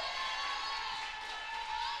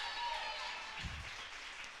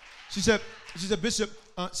 She said, Bishop,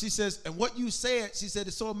 she says, and what you said, she said,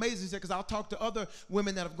 it's so amazing. She said, because I'll talk to other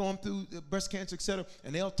women that have gone through breast cancer, et cetera,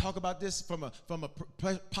 and they'll talk about this from a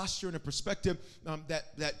posture and a perspective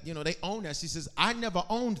that you know, they own that. She says, I never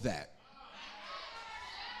owned that.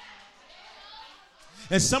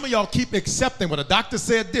 And some of y'all keep accepting when a doctor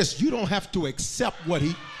said this, you don't have to accept when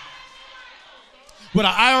an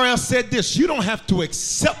IRS said this, you don't have to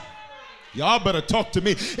accept. Y'all better talk to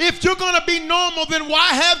me. If you're going to be normal, then why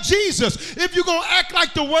have Jesus? If you're going to act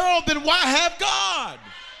like the world, then why have God?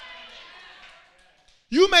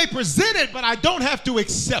 You may present it, but I don't have to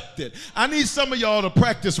accept it. I need some of y'all to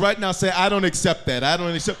practice right now. Say, I don't accept that. I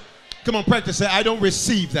don't accept. Come on, practice. Say, I don't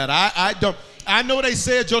receive that. I don't. I know they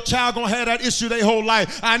said your child gonna have that issue their whole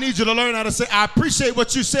life. I need you to learn how to say, I appreciate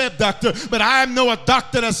what you said, doctor, but I know a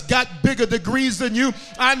doctor that's got bigger degrees than you.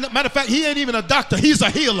 Matter of fact, he ain't even a doctor. He's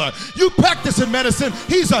a healer. You practicing medicine,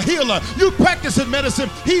 he's a healer. You practicing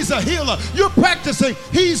medicine, he's a healer. You're practicing,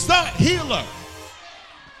 he's the healer.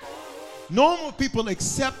 Normal people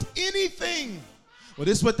accept anything. Well,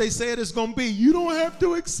 this is what they said it's gonna be. You don't have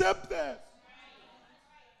to accept that.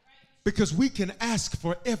 Because we can ask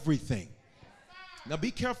for everything. Now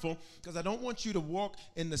be careful, because I don't want you to walk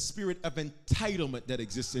in the spirit of entitlement that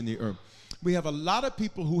exists in the earth. We have a lot of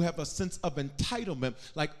people who have a sense of entitlement,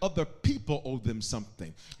 like other people owe them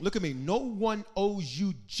something. Look at me. No one owes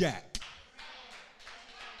you jack.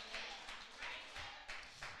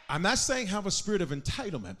 I'm not saying have a spirit of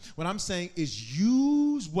entitlement. What I'm saying is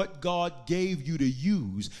use what God gave you to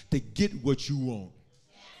use to get what you want.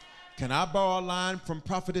 Can I borrow a line from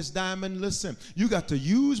Prophetess Diamond? Listen, you got to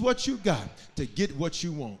use what you got to get what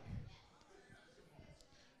you want.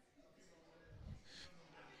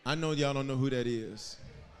 I know y'all don't know who that is.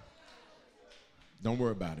 Don't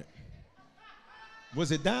worry about it.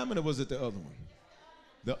 Was it Diamond or was it the other one?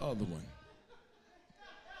 The other one.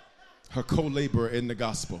 Her co-laborer in the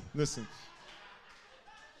gospel. Listen.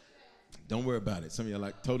 Don't worry about it. Some of you are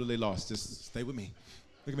like totally lost. Just stay with me.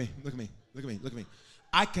 Look at me. Look at me. Look at me. Look at me.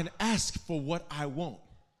 I can ask for what I want.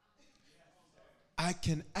 I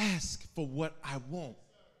can ask for what I want.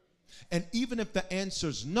 And even if the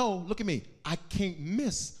answer's no, look at me, I can't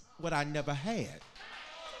miss what I never had.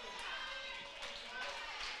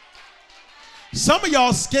 Some of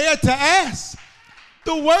y'all scared to ask.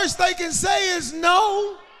 The worst they can say is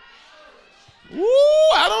no. Ooh,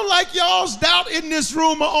 I don't like y'all's doubt in this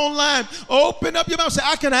room or online. Open up your mouth and say,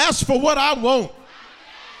 I can ask for what I want.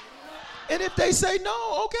 And if they say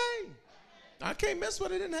no, okay. I can't miss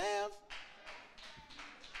what I didn't have.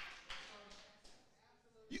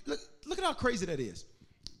 Look at how crazy that is.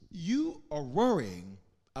 You are worrying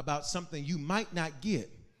about something you might not get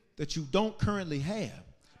that you don't currently have,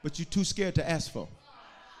 but you're too scared to ask for.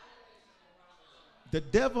 The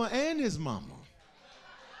devil and his mama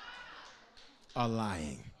are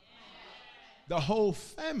lying. The whole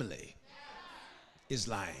family is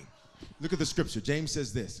lying. Look at the scripture. James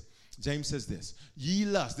says this. James says this. Ye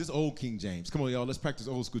lust. This is old King James. Come on, y'all. Let's practice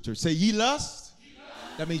old school church. Say ye lust.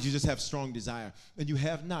 That means you just have strong desire. And you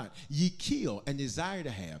have not. Ye kill and desire to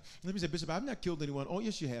have. Let me say, Bishop, I've not killed anyone. Oh,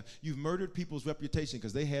 yes, you have. You've murdered people's reputation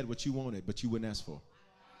because they had what you wanted, but you wouldn't ask for.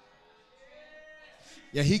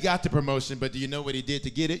 Yeah, he got the promotion, but do you know what he did to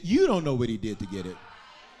get it? You don't know what he did to get it.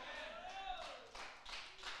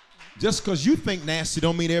 Just because you think nasty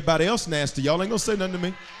don't mean everybody else nasty. Y'all ain't going to say nothing to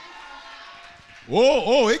me.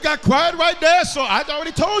 Oh, it got quiet right there. So I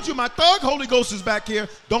already told you my thug Holy Ghost is back here.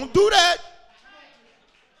 Don't do that.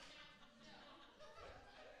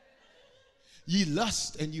 Ye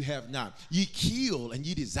lust and you have not. Ye kill and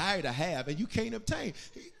ye desire to have and you can't obtain.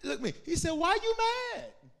 Look at me. He said, why are you mad?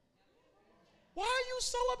 Why are you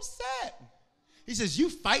so upset? He says, you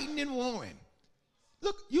fighting and warring.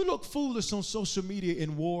 Look, you look foolish on social media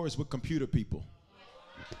in wars with computer people.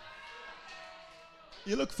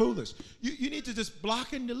 You look foolish. You need to just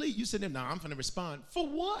block and delete. You said, no, I'm going to respond. For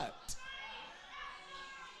what?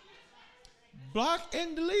 Block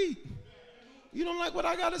and delete. You don't like what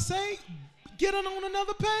I got to say? Get it on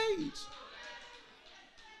another page.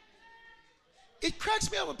 it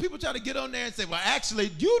cracks me up when people try to get on there and say, well,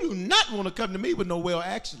 actually, you do not want to come to me with no well,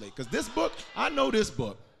 actually, because this book, I know this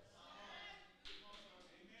book.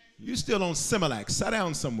 You still on Similac. Sit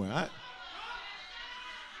down somewhere. I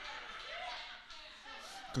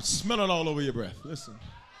could smell it all over your breath. Listen.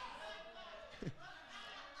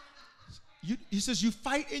 He says, you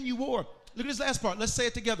fight and you war. Look at this last part. Let's say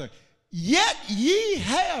it together. Yet ye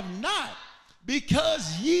have not,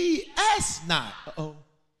 because ye ask not. Uh-oh.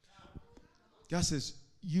 God says,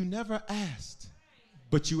 you never asked,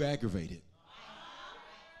 but you aggravated.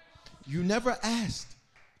 You never asked,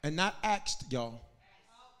 and not asked, y'all.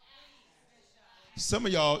 Some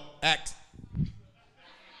of y'all act.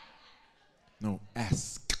 No,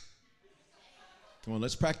 ask. Come on,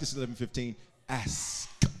 let's practice 11:15. Ask.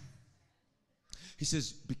 He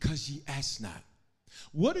says, because ye ask not.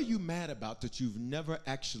 What are you mad about that you've never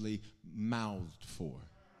actually mouthed for?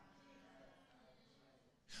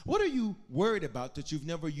 What are you worried about that you've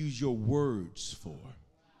never used your words for?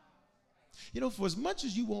 You know, for as much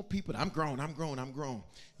as you want people, I'm grown.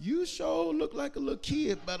 You sure look like a little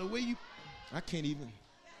kid by the way you, I can't even.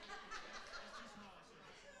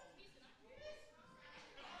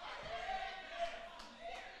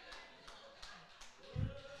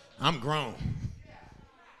 I'm grown.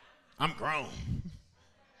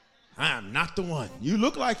 I am not the one. You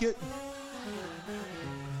look like it.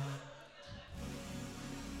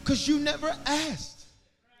 Because you never asked.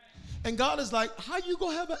 And God is like, how you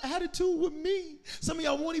going to have an attitude with me? Some of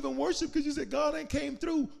y'all won't even worship because you said God ain't came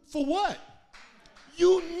through. For what?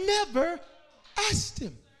 You never asked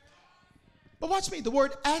him. But watch me. The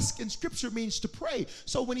word ask in scripture means to pray.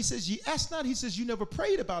 So when he says ye ask not, he says you never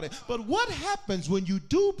prayed about it. But what happens when you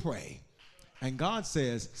do pray? And God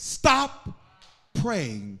says, stop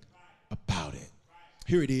praying about it.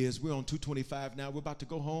 Here it is. We're on 225 now. We're about to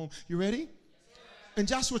go home. You ready? In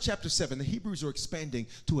Joshua chapter 7, the Hebrews are expanding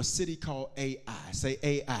to a city called Ai. Say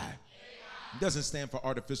Ai. It doesn't stand for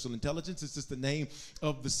artificial intelligence. It's just the name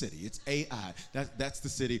of the city. It's Ai. That's the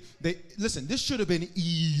city. Listen, this should have been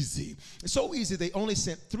easy. It's so easy, they only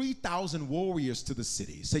sent 3,000 warriors to the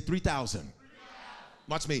city. Say 3,000.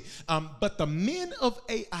 Watch me. But the men of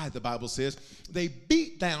Ai, the Bible says, they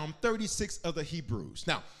beat down 36 of the Hebrews.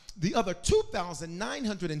 Now, the other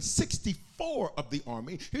 2,964 of the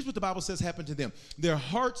army, here's what the Bible says happened to them. Their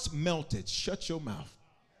hearts melted. Shut your mouth.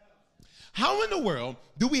 How in the world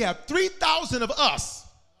do we have 3,000 of us,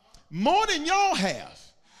 more than y'all have,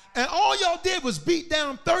 and all y'all did was beat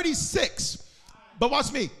down 36? But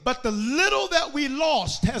watch me. But the little that we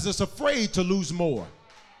lost has us afraid to lose more.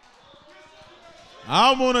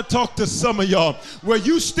 I want to talk to some of y'all where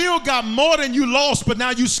you still got more than you lost, but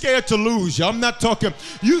now you're scared to lose. I'm not talking.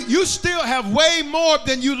 You still have way more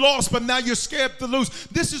than you lost, but now you're scared to lose.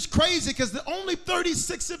 This is crazy because only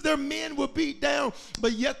 36 of their men were beat down,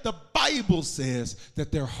 but yet the Bible says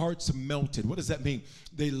that their hearts melted. What does that mean?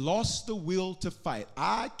 They lost the will to fight.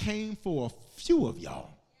 I came for a few of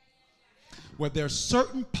y'all where there's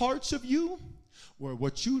certain parts of you where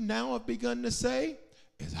what you now have begun to say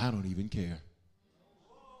is, I don't even care.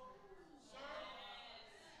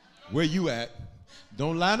 Where you at?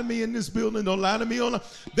 Don't lie to me in this building. Don't lie to me on.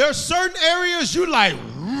 There are certain areas you like.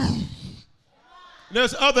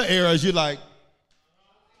 There's other areas you like.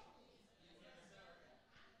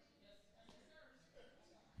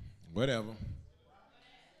 Whatever.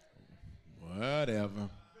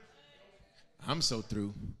 I'm so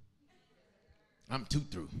through. I'm too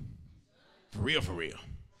through. For real.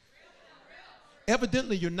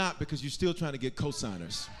 Evidently you're not, because you're still trying to get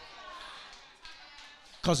cosigners.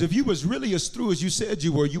 Because if you was really as through as you said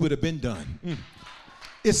you were, you would have been done.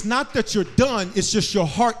 It's not that you're done, it's just your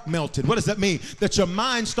heart melted. What does that mean? That your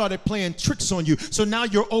mind started playing tricks on you. So now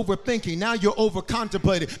you're overthinking. Now you're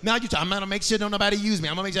over-contemplating. Now you're I'm going to make sure don't nobody use me.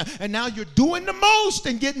 I'm going to make sure. And now you're doing the most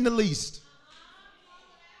and getting the least.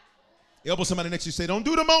 Elbow somebody next to you, say, don't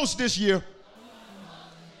do the most this year.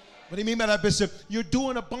 What do you mean by that, Bishop? You're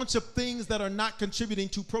doing a bunch of things that are not contributing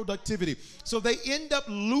to productivity. So they end up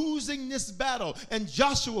losing this battle. And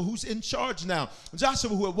Joshua, who's in charge now,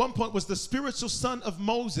 Joshua, who at one point was the spiritual son of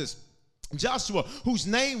Moses, Joshua, whose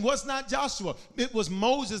name was not Joshua. It was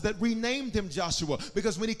Moses that renamed him Joshua,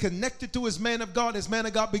 because when he connected to his man of God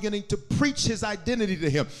beginning to preach his identity to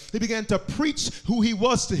him. He began to preach who he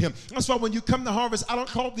was to him. That's why when you come to Harvest, I don't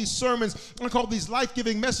call these sermons, I call these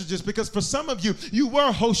life-giving messages, because for some of you, you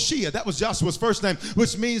were Hoshea. That was Joshua's first name,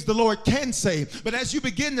 which means the Lord can save. But as you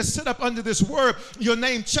begin to sit up under this word, your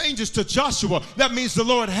name changes to Joshua. That means the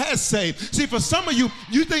Lord has saved. See, for some of you,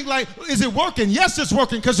 you think like, is it working? Yes, it's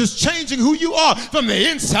working, because it's changing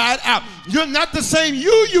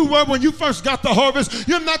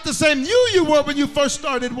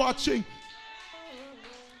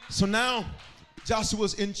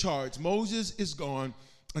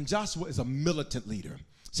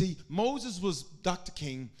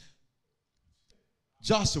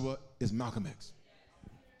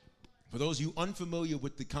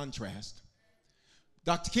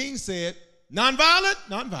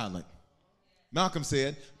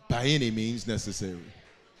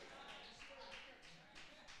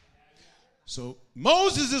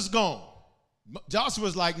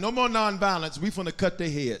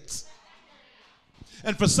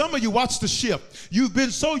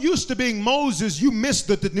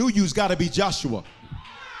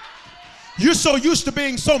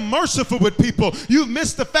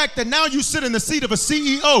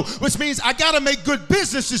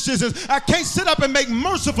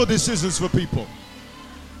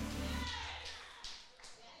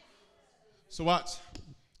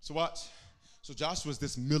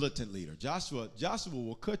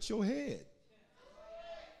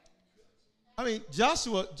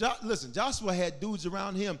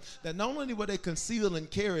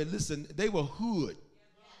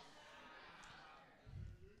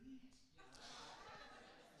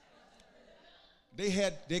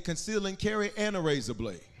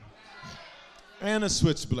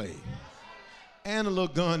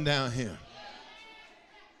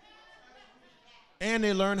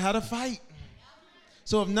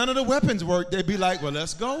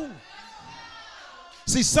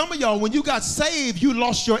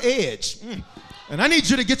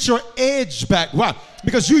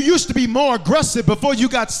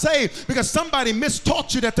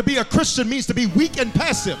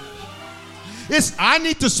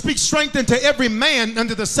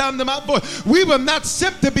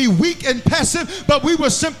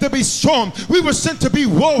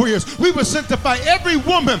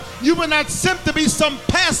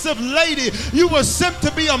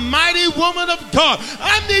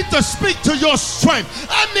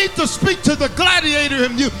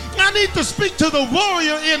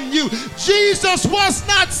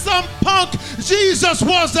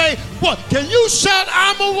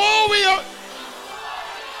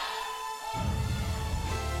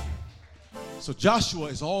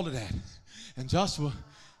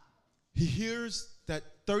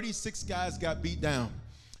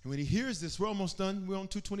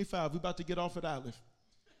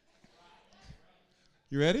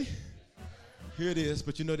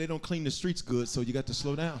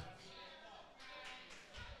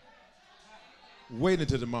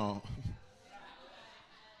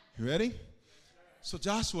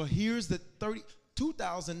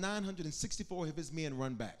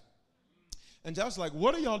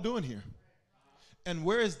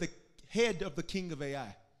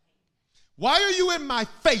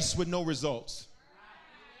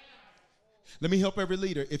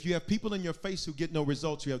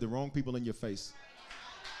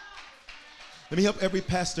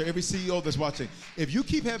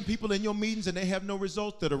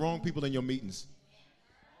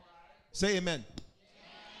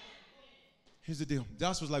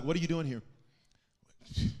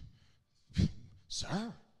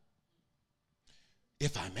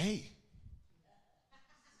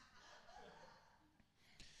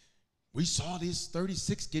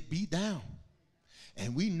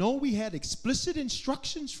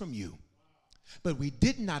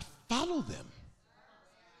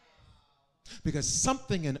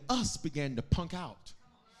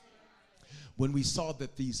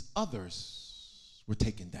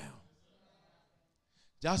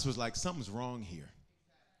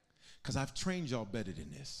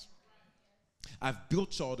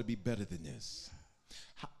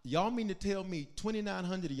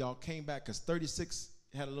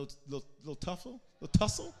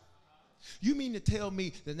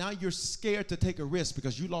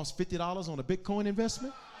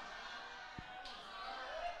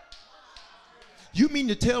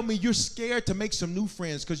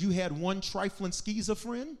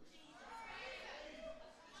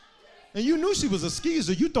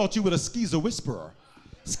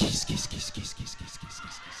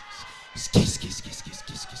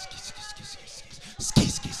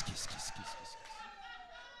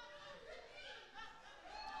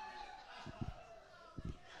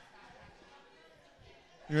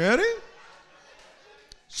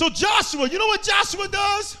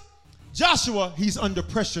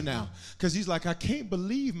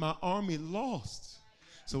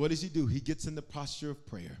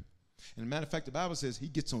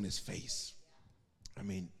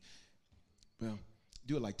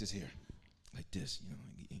like this,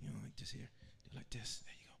 like this here. Do like this.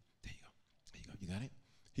 There you go. There you go. There you go. You got it?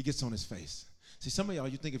 He gets on his face. See, some of y'all,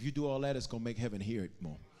 you think if you do all that, it's going to make heaven hear it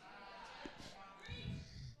more.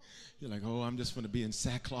 You're like, oh, I'm just going to be in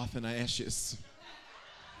sackcloth and ashes.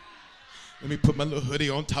 Let me put my little hoodie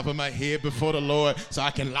on top of my head before the Lord so I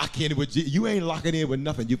can lock in with you. You ain't locking in with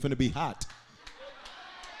nothing. You're going to be hot.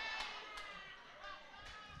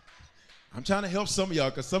 I'm trying to help some of y'all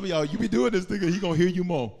because some of y'all, you be doing this thing and he's going to hear you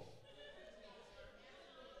more.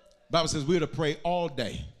 Bible says we're to pray all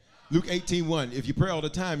day. Luke 18:1, if you pray all the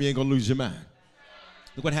time, you ain't going to lose your mind.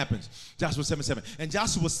 Look what happens. Joshua 7:7. And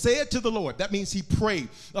Joshua said to the Lord, that means he prayed,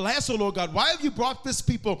 alas, O Lord God, why have you brought this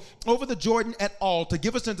people over the Jordan at all to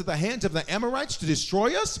give us into the hands of the Amorites to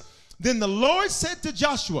destroy us? Then the Lord said to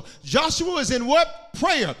Joshua, Joshua is in what?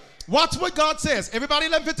 Prayer. Watch what God says. Everybody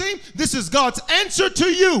 11:15, this is God's answer to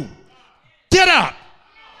you. Get up.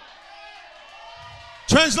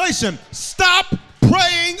 Translation, stop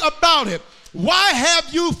praying about it. Why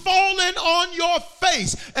have you fallen on your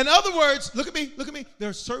face? In other words, look at me. There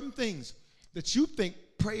are certain things that you think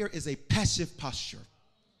prayer is a passive posture.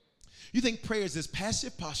 You think prayer is this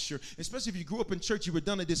passive posture, especially if you grew up in church, you were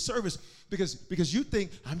done a disservice because you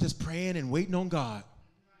think, I'm just praying and waiting on God.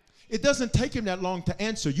 It doesn't take him that long to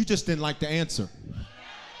answer. You just didn't like the answer.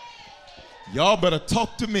 Y'all better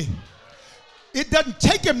talk to me. It doesn't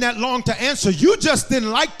take him that long to answer. You just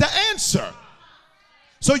didn't like the answer.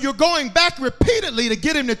 So you're going back repeatedly to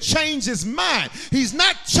get him to change his mind. He's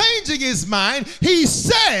not changing his mind. He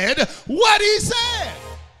said what he said.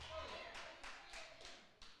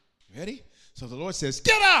 Ready? So the Lord says,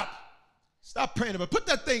 get up. Stop praying about it. Put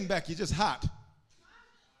that thing back. You're just hot.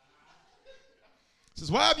 He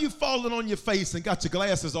says, why have you fallen on your face and got your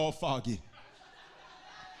glasses all foggy?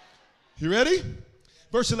 You ready?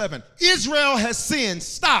 Verse 11. Israel has sinned.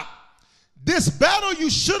 Stop. This battle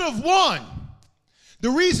you should have won. The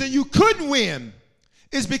reason you couldn't win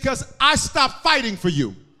is because I stopped fighting for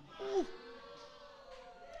you.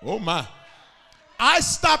 Oh my. I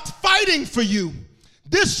stopped fighting for you.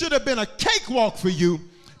 This should have been a cakewalk for you,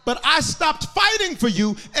 but I stopped fighting for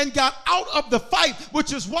you and got out of the fight,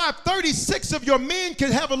 which is why 36 of your men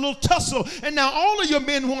can have a little tussle, and now all of your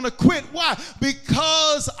men want to quit. Why?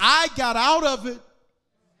 Because I got out of it.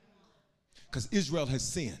 Because Israel has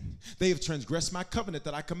sinned. They have transgressed my covenant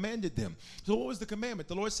that I commanded them. So what was the commandment?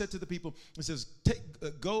 The Lord said to the people, he says,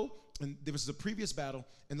 go, and there was a previous battle,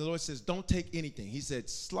 and the Lord says, don't take anything. He said,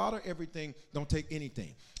 slaughter everything, don't take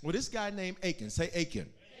anything. Well, this guy named Achan, say Achan.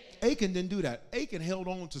 Achan didn't do that. Achan held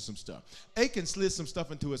on to some stuff. Achan slid some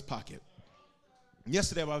stuff into his pocket.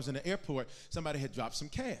 Yesterday, while I was in the airport, somebody had dropped some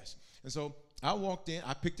cash. And so I walked in,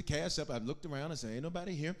 I picked the cash up, I looked around and said, ain't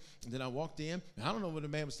nobody here. And then I walked in, and I don't know whether the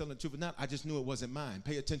man was telling the truth or not. I just knew it wasn't mine.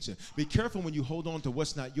 Pay attention. Be careful when you hold on to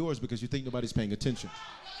what's not yours because you think nobody's paying attention.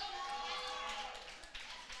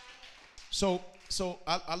 So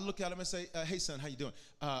I look at him and say, hey, son, how you doing?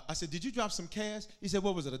 I said, did you drop some cash? He said,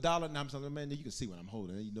 what was it, $1? And I'm saying, man, you can see what I'm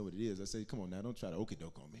holding. You know what it is. I said, come on now, don't try to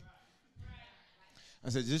okey-doke on me. I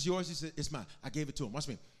said, is this yours? He said, it's mine. I gave it to him. Watch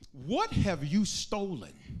me. What have you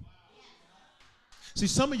stolen? See,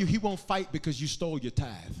 some of you, he won't fight because you stole your tithe.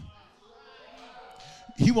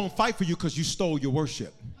 He won't fight for you because you stole your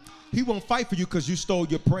worship. He won't fight for you because you stole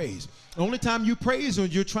your praise. The only time you praise him,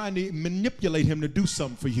 you're trying to manipulate him to do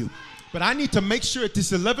something for you. But I need to make sure at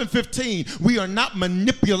this 11:15, we are not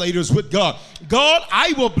manipulators with God. God,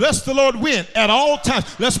 I will bless the Lord when? At all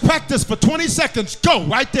times. Let's practice for 20 seconds. Go,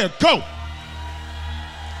 right there, go.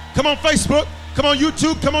 Come on, Facebook. Come on,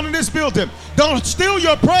 YouTube. Come on in this building. Don't steal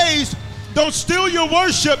your praise. Don't steal your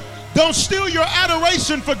worship. Don't steal your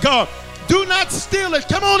adoration for God. Do not steal it.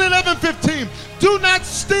 Come on, 11:15. Do not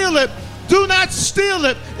steal it. Do not steal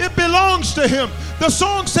it. It belongs to him. The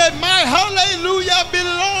song said, my hallelujah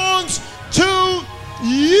belongs to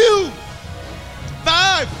you.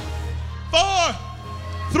 5, 4,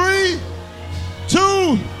 3,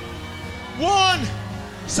 2, 1.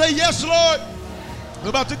 Say yes, Lord. We're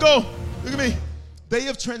about to go. Look at me. They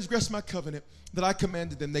have transgressed my covenant that I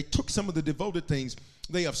commanded them. They took some of the devoted things.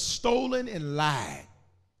 They have stolen and lied.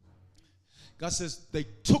 God says they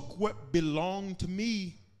took what belonged to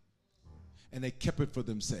me and they kept it for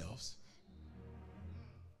themselves.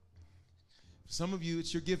 For some of you,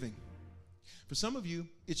 it's your giving. For some of you,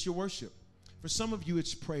 it's your worship. For some of you,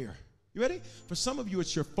 it's prayer. You ready? For some of you,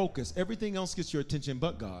 it's your focus. Everything else gets your attention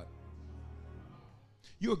but God.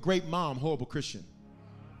 You're a great mom, horrible Christian.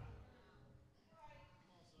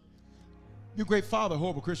 You're a great father,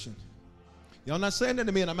 horrible Christian. Y'all not saying that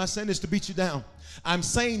to me, and I'm not saying this to beat you down. I'm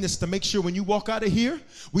saying this to make sure when you walk out of here,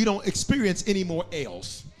 we don't experience any more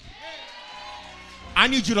L's. I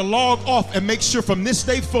need you to log off and make sure from this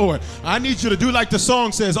day forward, I need you to do like the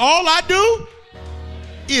song says, all I do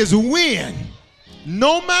is win,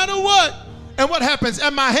 no matter what. And what happens?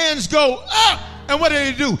 And my hands go up. And what do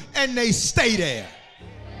they do? And they stay there.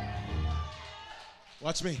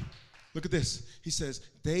 Watch me. Look at this. He says,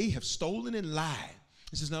 they have stolen and lied.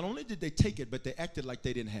 He says, not only did they take it, but they acted like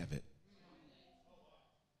they didn't have it.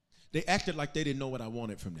 They acted like they didn't know what I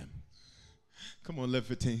wanted from them. Come on,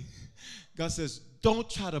 11:15. God says, don't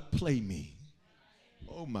try to play me.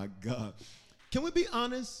 Oh, my God. Can we be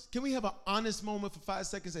honest? Can we have an honest moment for 5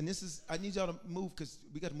 seconds? And this is, I need y'all to move because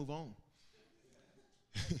we got to move on.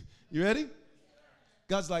 You ready?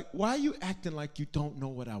 God's like, why are you acting like you don't know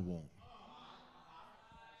what I want?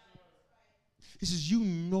 He says, you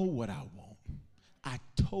know what I want. I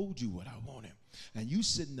told you what I wanted. And you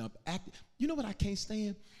sitting up acting. You know what I can't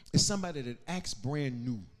stand? It's somebody that acts brand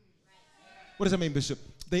new. What does that mean, Bishop?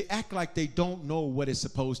 They act like they don't know what it's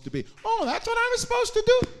supposed to be. Oh, that's what I was supposed to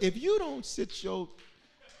do. If you don't sit your...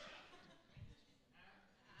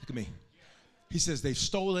 Look at me. He says they've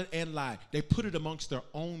stolen and lied. They put it amongst their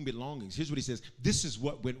own belongings. Here's what he says. This is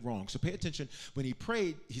what went wrong. So pay attention. When he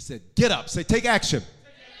prayed, he said, get up. Say, take action.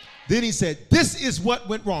 Then he said, this is what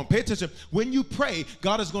went wrong. Pay attention. When you pray,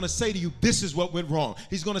 God is going to say to you, this is what went wrong.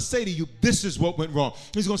 He's going to say to you, this is what went wrong.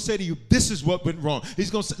 He's going to say to you, this is what went wrong. He's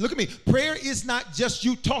going to say, look at me. Prayer is not just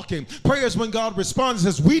you talking. Prayer is when God responds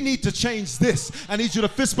and says, we need to change this. I need you to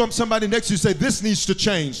fist bump somebody next to you and say, this needs to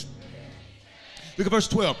change. Look at verse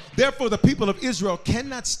 12. Therefore, the people of Israel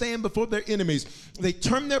cannot stand before their enemies. They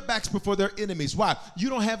turn their backs before their enemies. Why? You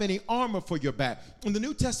don't have any armor for your back. In the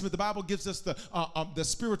New Testament, the Bible gives us the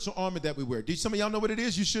spiritual armor that we wear. Do some of y'all know what it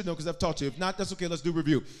is? You should know because I've taught you. If not, that's okay. Let's do a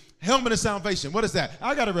review. Helmet of salvation. What is that?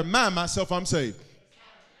 I got to remind myself I'm saved.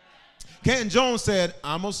 Canton Jones said,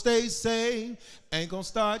 I'm going to stay saved. Ain't going to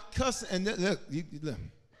start cussing. And look. The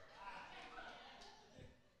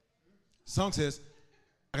song says,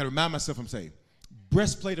 I got to remind myself I'm saved.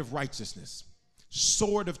 Breastplate of righteousness,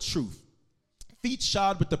 sword of truth, feet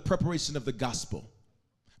shod with the preparation of the gospel,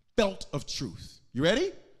 belt of truth. You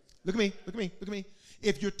ready? Look at me, look at me, look at me.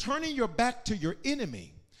 If you're turning your back to your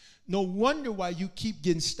enemy, no wonder why you keep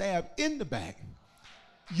getting stabbed in the back.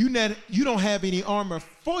 You don't have any armor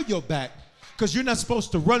for your back because you're not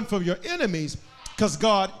supposed to run from your enemies because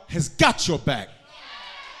God has got your back.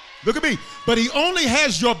 Look at me. But he only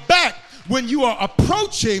has your back when you are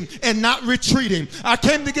approaching and not retreating. I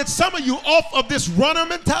came to get some of you off of this runner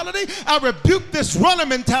mentality. I rebuke this runner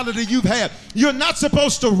mentality you've had. You're not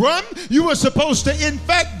supposed to run. You are supposed to, in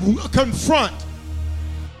fact, confront.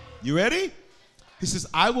 You ready? He says,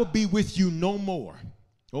 I will be with you no more.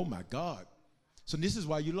 Oh, my God. So this is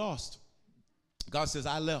why you lost. God says,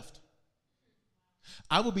 I left.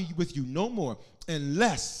 I will be with you no more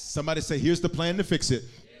unless, somebody say, here's the plan to fix it.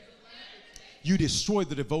 You destroy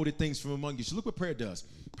the devoted things from among you. So look what prayer does.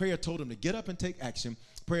 Prayer told him to get up and take action.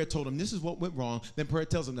 Prayer told him this is what went wrong. Then prayer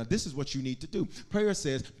tells him now this is what you need to do. Prayer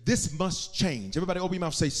says this must change. Everybody open your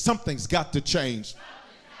mouth, say something's got to change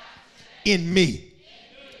in me.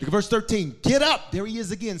 Look at verse 13. Get up. There he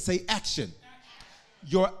is again. Say action.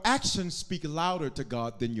 Your actions speak louder to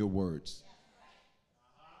God than your words.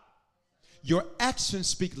 Your actions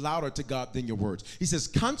speak louder to God than your words. He says,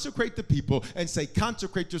 consecrate the people and say,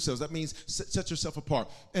 consecrate yourselves. That means set yourself apart.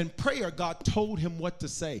 In prayer, God told him what to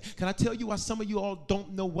say. Can I tell you why some of you all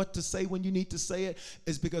don't know what to say when you need to say it?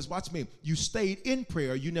 It's because, watch me, you stayed in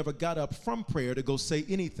prayer. You never got up from prayer to go say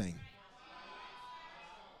anything.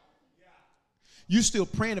 You still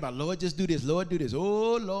praying about, Lord, just do this. Lord, do this.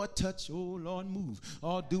 Oh, Lord, touch. Oh, Lord, move.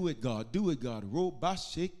 Oh, do it, God. Do it, God. Do it,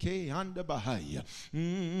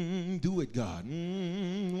 God.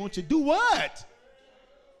 Won't you do what?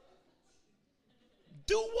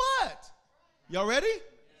 Do what? Y'all ready?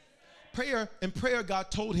 In prayer,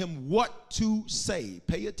 God told him what to say.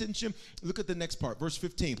 Pay attention. Look at the next part, verse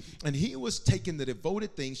 15. And he was taken, the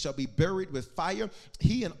devoted things shall be buried with fire,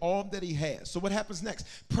 he and all that he has. So what happens next?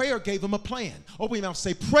 Prayer gave him a plan. Open your mouth,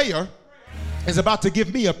 say, prayer is about to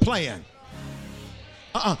give me a plan.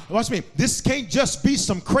 Watch me. This can't just be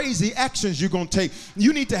some crazy actions you're going to take.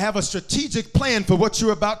 You need to have a strategic plan for what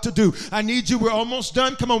you're about to do. I need you. We're almost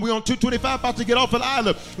done. Come on. We're on 225, about to get off an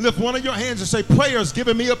island. Lift one of your hands and say, prayer's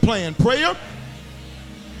giving me a plan. Prayer.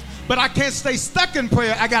 But I can't stay stuck in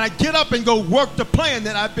prayer. I got to get up and go work the plan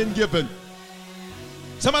that I've been given.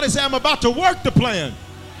 Somebody say, I'm about to work the plan.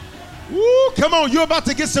 Woo, come on. You're about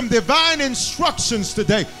to get some divine instructions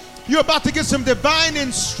today. You're about to get some divine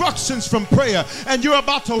instructions from prayer, and you're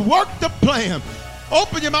about to work the plan.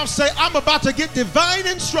 Open your mouth, say, I'm about to get divine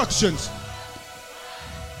instructions.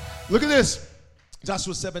 Look at this.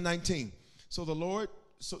 Joshua 7:19. So the Lord,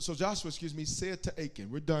 so Joshua, said to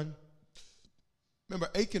Achan, we're done. Remember,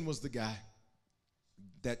 Achan was the guy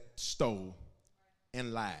that stole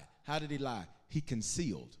and lied. How did he lie? He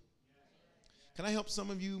concealed. Can I help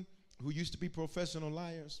some of you who used to be professional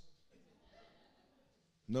liars?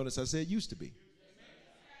 Notice I said used to be.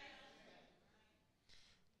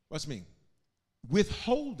 Watch me.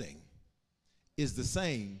 Withholding is the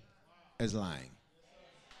same as lying.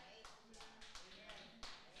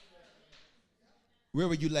 Where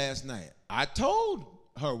were you last night? I told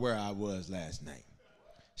her where I was last night.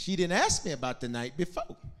 She didn't ask me about the night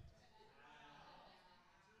before.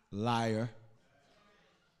 Liar.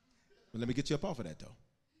 But let me get you up off of that, though.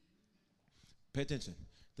 Pay attention.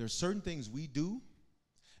 There are certain things we do,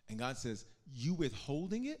 and God says, you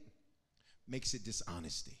withholding it makes it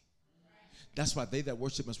dishonesty. That's why they that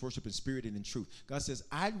worship must worship in spirit and in truth. God says,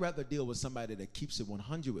 I'd rather deal with somebody that keeps it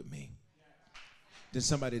 100 with me than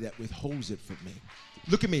somebody that withholds it from me.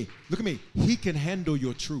 Look at me. Look at me. He can handle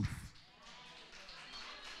your truth.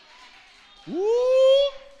 Woo!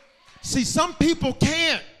 See, some people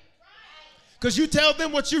can't. Because you tell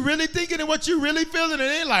them what you're really thinking and what you're really feeling, and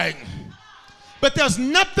they're like, but there's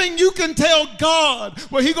nothing you can tell God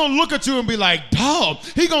where He's going to look at you and be like, dog.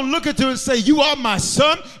 He's going to look at you and say, you are my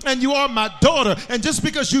son and you are my daughter. And just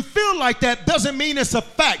because you feel like that doesn't mean it's a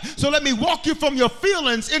fact. So let me walk you from your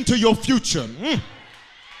feelings into your future.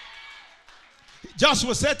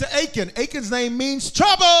 Joshua said to Achan, Achan's name means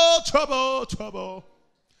trouble, trouble, trouble.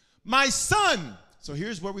 My son. So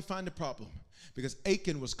here's where we find the problem. Because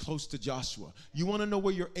Achan was close to Joshua. You want to know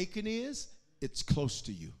where your Achan is? It's close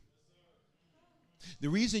to you. The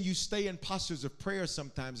reason you stay in postures of prayer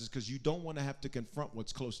sometimes is because you don't want to have to confront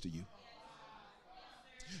what's close to you.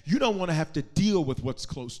 You don't want to have to deal with what's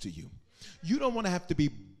close to you. You don't want to have to be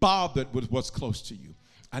bothered with what's close to you.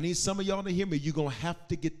 I need some of y'all to hear me. You're going to have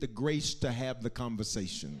to get the grace to have the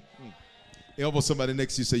conversation. Elbow somebody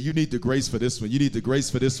next to you, say, you need the grace for this one. You need the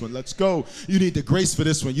grace for this one. Let's go. You need the grace for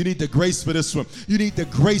this one. You need the grace for this one. You need the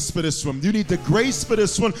grace for this one. You need the grace for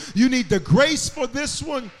this one. You need the grace for this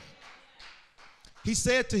one. He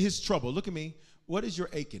said to his trouble, look at me. What is your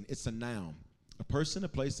Achan? It's a noun. A person, a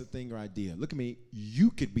place, a thing, or idea. Look at me.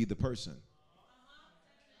 You could be the person.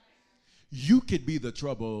 You could be the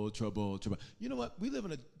trouble, trouble, trouble. You know what? We live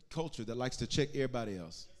in a culture that likes to check everybody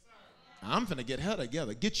else. I'm finna get her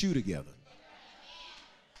together. Get you together.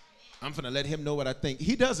 I'm finna let him know what I think.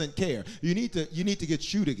 He doesn't care. You need to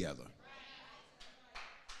get you together.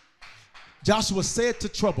 Joshua said to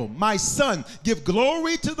trouble, my son, give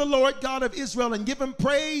glory to the Lord God of Israel and give him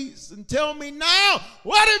praise and tell me now,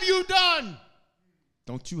 what have you done?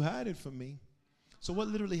 Don't you hide it from me. So what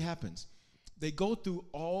literally happens? They go through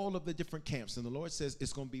all of the different camps, and the Lord says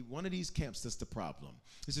it's going to be one of these camps that's the problem.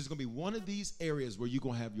 This is going to be one of these areas where you're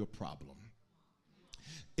going to have your problem.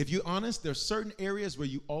 If you're honest, there's certain areas where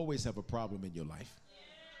you always have a problem in your life.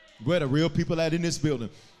 Where the real people at in this building.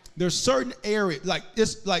 There's certain areas, like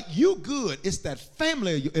it's like you good. It's that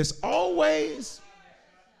family. It's always.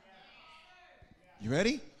 You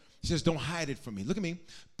ready? He says, don't hide it from me. Look at me.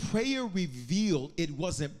 Prayer revealed it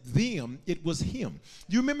wasn't them, it was him.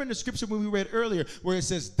 You remember in the scripture when we read earlier where it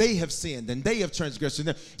says they have sinned and they have transgressed.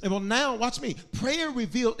 And well, now watch me. Prayer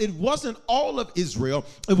revealed it wasn't all of Israel.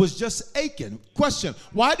 It was just Achan. Question,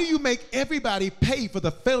 why do you make everybody pay for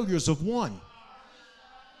the failures of one?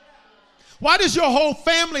 Why does your whole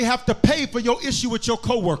family have to pay for your issue with your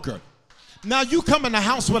coworker? Now you come in the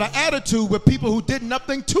house with an attitude with people who did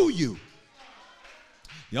nothing to you.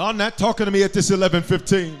 Y'all not talking to me at this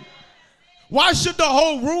 11:15. Why should the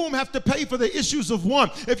whole room have to pay for the issues of one?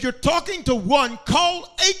 If you're talking to one,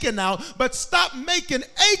 call Achan out, but stop making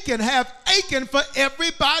Achan have Achan for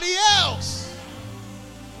everybody else.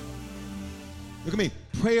 Look at me.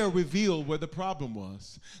 Prayer revealed where the problem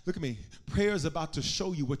was. Look at me. Prayer is about to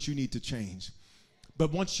show you what you need to change.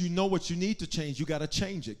 But once you know what you need to change, you got to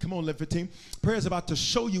change it. Come on, 11:15. Prayer is about to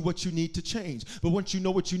show you what you need to change. But once you know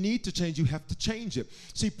what you need to change, you have to change it.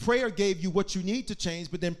 See, prayer gave you what you need to change,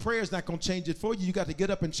 but then prayer is not going to change it for you. You got to get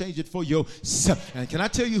up and change it for yourself. And can I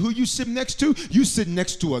tell you who you sit next to? You sit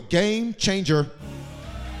next to a game changer.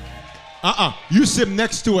 You sit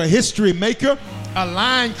next to a history maker, a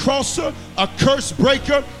line crosser, a curse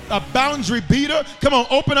breaker, a boundary beater. Come on,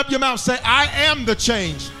 open up your mouth. Say, I am the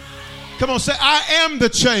change. Come on, say, I am the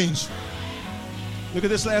change. Look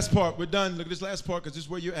at this last part. We're done. Look at this last part because this is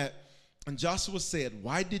where you're at. And Joshua said,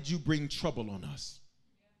 why did you bring trouble on us?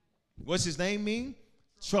 What's his name mean?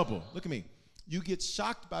 Trouble. Look at me. You get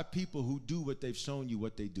shocked by people who do what they've shown you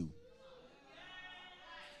what they do.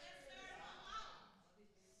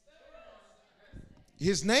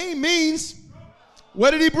 His name means,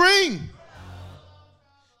 what did he bring?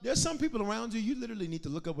 There's some people around you literally need to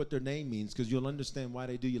look up what their name means because you'll understand why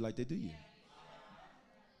they do you like they do you.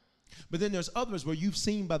 But then there's others where you've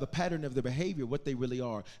seen by the pattern of their behavior what they really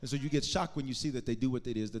are. And so you get shocked when you see that they do what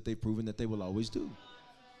it is that they've proven that they will always do.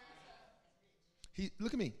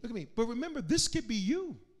 Look at me. But remember, this could be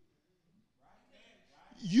you.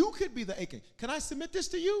 You could be the Achan. Can I submit this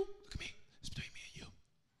to you? Look at me. It's between me and you.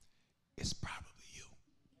 It's probably you.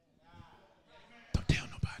 Don't tell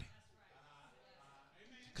nobody.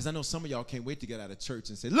 Because I know some of y'all can't wait to get out of church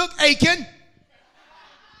and say, look, Achan.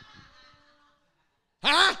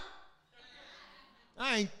 Huh?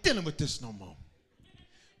 I ain't dealing with this no more.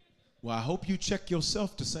 Well, I hope you check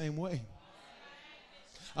yourself the same way.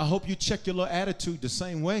 I hope you check your little attitude the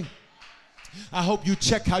same way. I hope you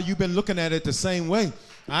check how you've been looking at it the same way.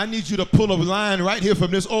 I need you to pull a line right here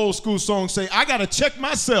from this old school song. Say, I got to check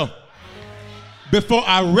myself before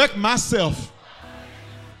I wreck myself.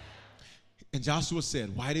 And Joshua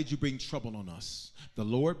said, why did you bring trouble on us? The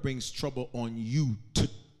Lord brings trouble on you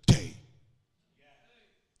today.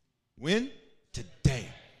 When? Today.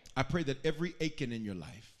 I pray that every Achan in your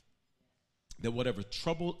life, that whatever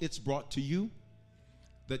trouble it's brought to you,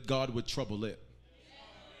 that God would trouble it.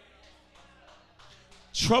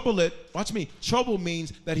 Trouble it, watch me. Trouble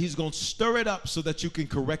means that he's going to stir it up so that you can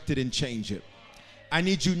correct it and change it. I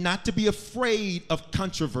need you not to be afraid of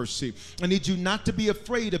controversy. I need you not to be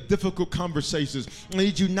afraid of difficult conversations. I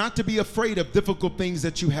need you not to be afraid of difficult things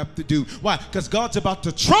that you have to do. Why? Because God's about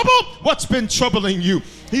to trouble what's been troubling you.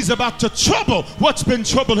 He's about to trouble what's been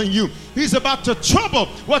troubling you. He's about to trouble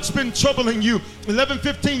what's been troubling you.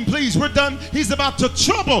 11:15, please, we're done. He's about to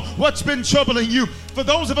trouble what's been troubling you. For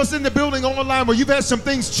those of us in the building online where you've had some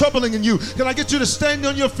things troubling in you, can I get you to stand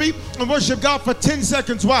on your feet and worship God for 10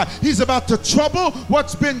 seconds? Why? He's about to trouble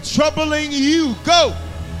what's been troubling you. Go.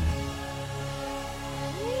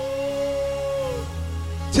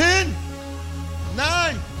 10,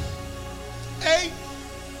 9, 8,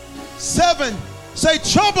 7. Say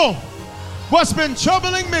trouble what's been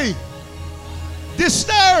troubling me.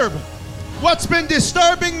 Disturb what's been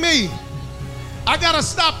disturbing me. I got to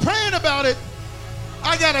stop praying about it.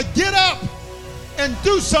 I got to get up and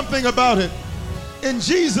do something about it. In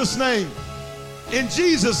Jesus' name. In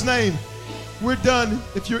Jesus' name. We're done.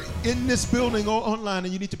 If you're in this building or online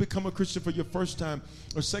and you need to become a Christian for your first time,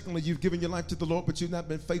 or secondly, you've given your life to the Lord, but you've not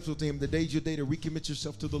been faithful to him, today's your day to recommit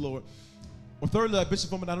yourself to the Lord. Or thirdly, Bishop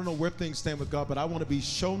Foreman, I don't know where things stand with God, but I want to be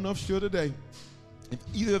sure enough sure today. If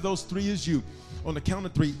either of those three is you, on the count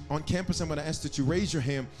of three, on campus, I'm going to ask that you raise your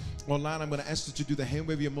hand. Online, I'm going to ask that you do the hand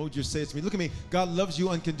wavy emoji or say it to me. Look at me. God loves you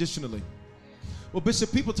unconditionally. Well,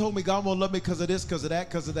 Bishop, people told me God won't love me because of this, because of that,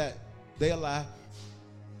 because of that. They a lie.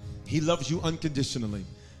 He loves you unconditionally.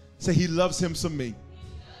 Say, he loves him some me.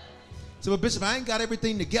 So, well, Bishop, I ain't got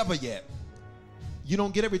everything together yet. You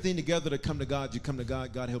don't get everything together to come to God. You come to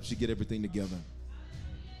God. God helps you get everything together.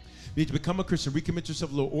 You need to become a Christian, recommit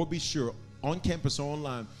yourself, Lord, or be sure, on campus or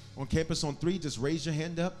online. On campus on three, just raise your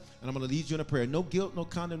hand up, and I'm going to lead you in a prayer. No guilt, no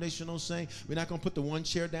condemnation, no shame. We're not going to put the one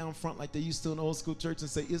chair down front like they used to in the old school church and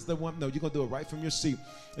say, is there one? No, you're going to do it right from your seat.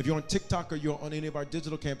 If you're on TikTok or you're on any of our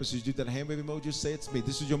digital campuses, do that hand wave emoji, say it's me.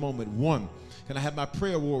 This is your moment. One, can I have my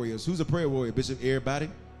prayer warriors? Who's a prayer warrior, Bishop? Everybody?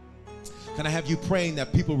 Can I have you praying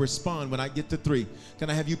that people respond when I get to three? Can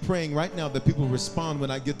I have you praying right now that people respond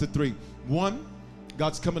when I get to three? One,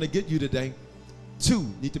 God's coming to get you today. Two,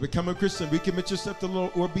 need to become a Christian, recommit yourself to the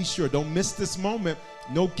Lord, or be sure. Don't miss this moment.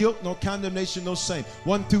 No guilt, no condemnation, no shame.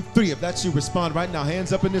 1, 2, 3. If that's you, respond right now.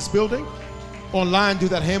 Hands up in this building. Online, do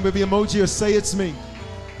that hand wavy emoji or say it's me.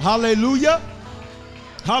 Hallelujah.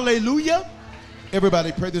 Hallelujah.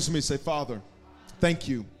 Everybody pray this with me. Say, Father, thank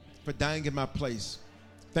you for dying in my place.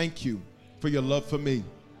 Thank you for your love for me.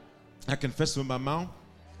 I confess with my mouth,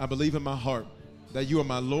 I believe in my heart that you are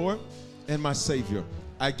my Lord and my Savior.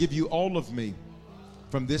 I give you all of me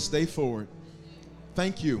from this day forward.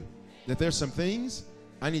 Thank you that there's some things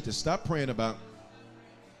I need to stop praying about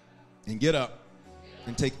and get up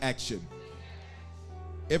and take action.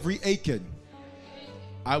 Every Achan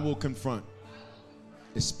I will confront,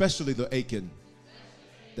 especially the Achan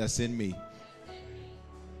that's in me.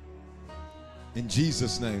 In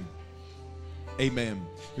Jesus' name, amen.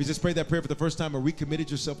 You just prayed that prayer for the first time or recommitted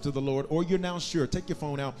yourself to the Lord, or you're now sure, take your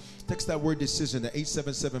phone out, text that word decision to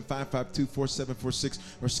 877-552-4746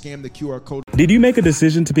 or scan the QR code. Did you make a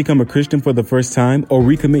decision to become a Christian for the first time or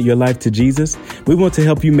recommit your life to Jesus? We want to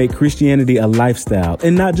help you make Christianity a lifestyle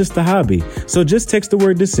and not just a hobby. So just text the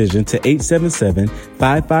word decision to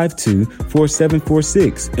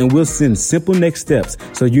 877-552-4746 and we'll send simple next steps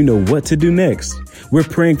so you know what to do next. We're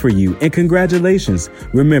praying for you and congratulations.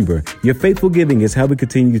 Remember, your faithful giving is how we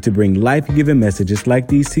continue to bring life-giving messages like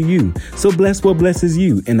these to you. So bless what blesses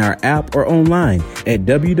you in our app or online at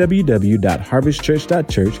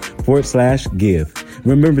www.harvestchurch.church/give.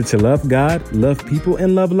 Remember to love God, love people,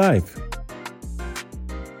 and love life.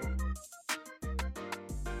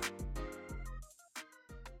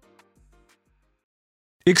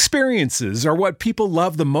 Experiences are what people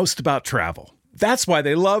love the most about travel. That's why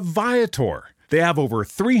they love Viator. They have over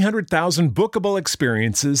 300,000 bookable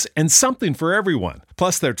experiences and something for everyone.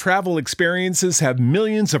 Plus, their travel experiences have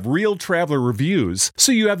millions of real traveler reviews,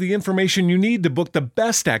 so you have the information you need to book the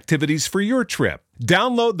best activities for your trip.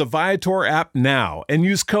 Download the Viator app now and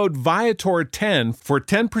use code Viator10 for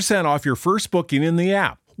 10% off your first booking in the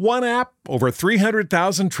app. One app, over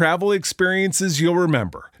 300,000 travel experiences you'll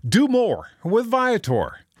remember. Do more with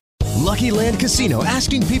Viator. Lucky Land Casino,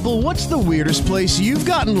 asking people, what's the weirdest place you've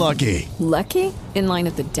gotten lucky? Lucky? In line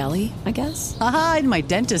at the deli, I guess? Aha, in my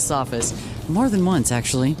dentist's office. More than once,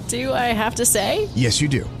 actually. Do I have to say? Yes, you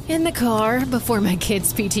do. In the car before my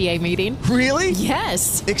kids' PTA meeting. Really?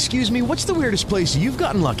 Yes. Excuse me, what's the weirdest place you've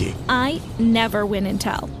gotten lucky? I never win and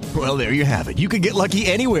tell. Well, there you have it. You can get lucky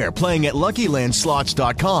anywhere, playing at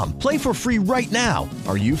LuckyLandSlots.com. Play for free right now.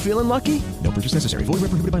 Are you feeling lucky? No purchase necessary. Void where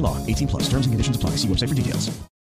prohibited by law. 18+. Terms and conditions apply. See website for details.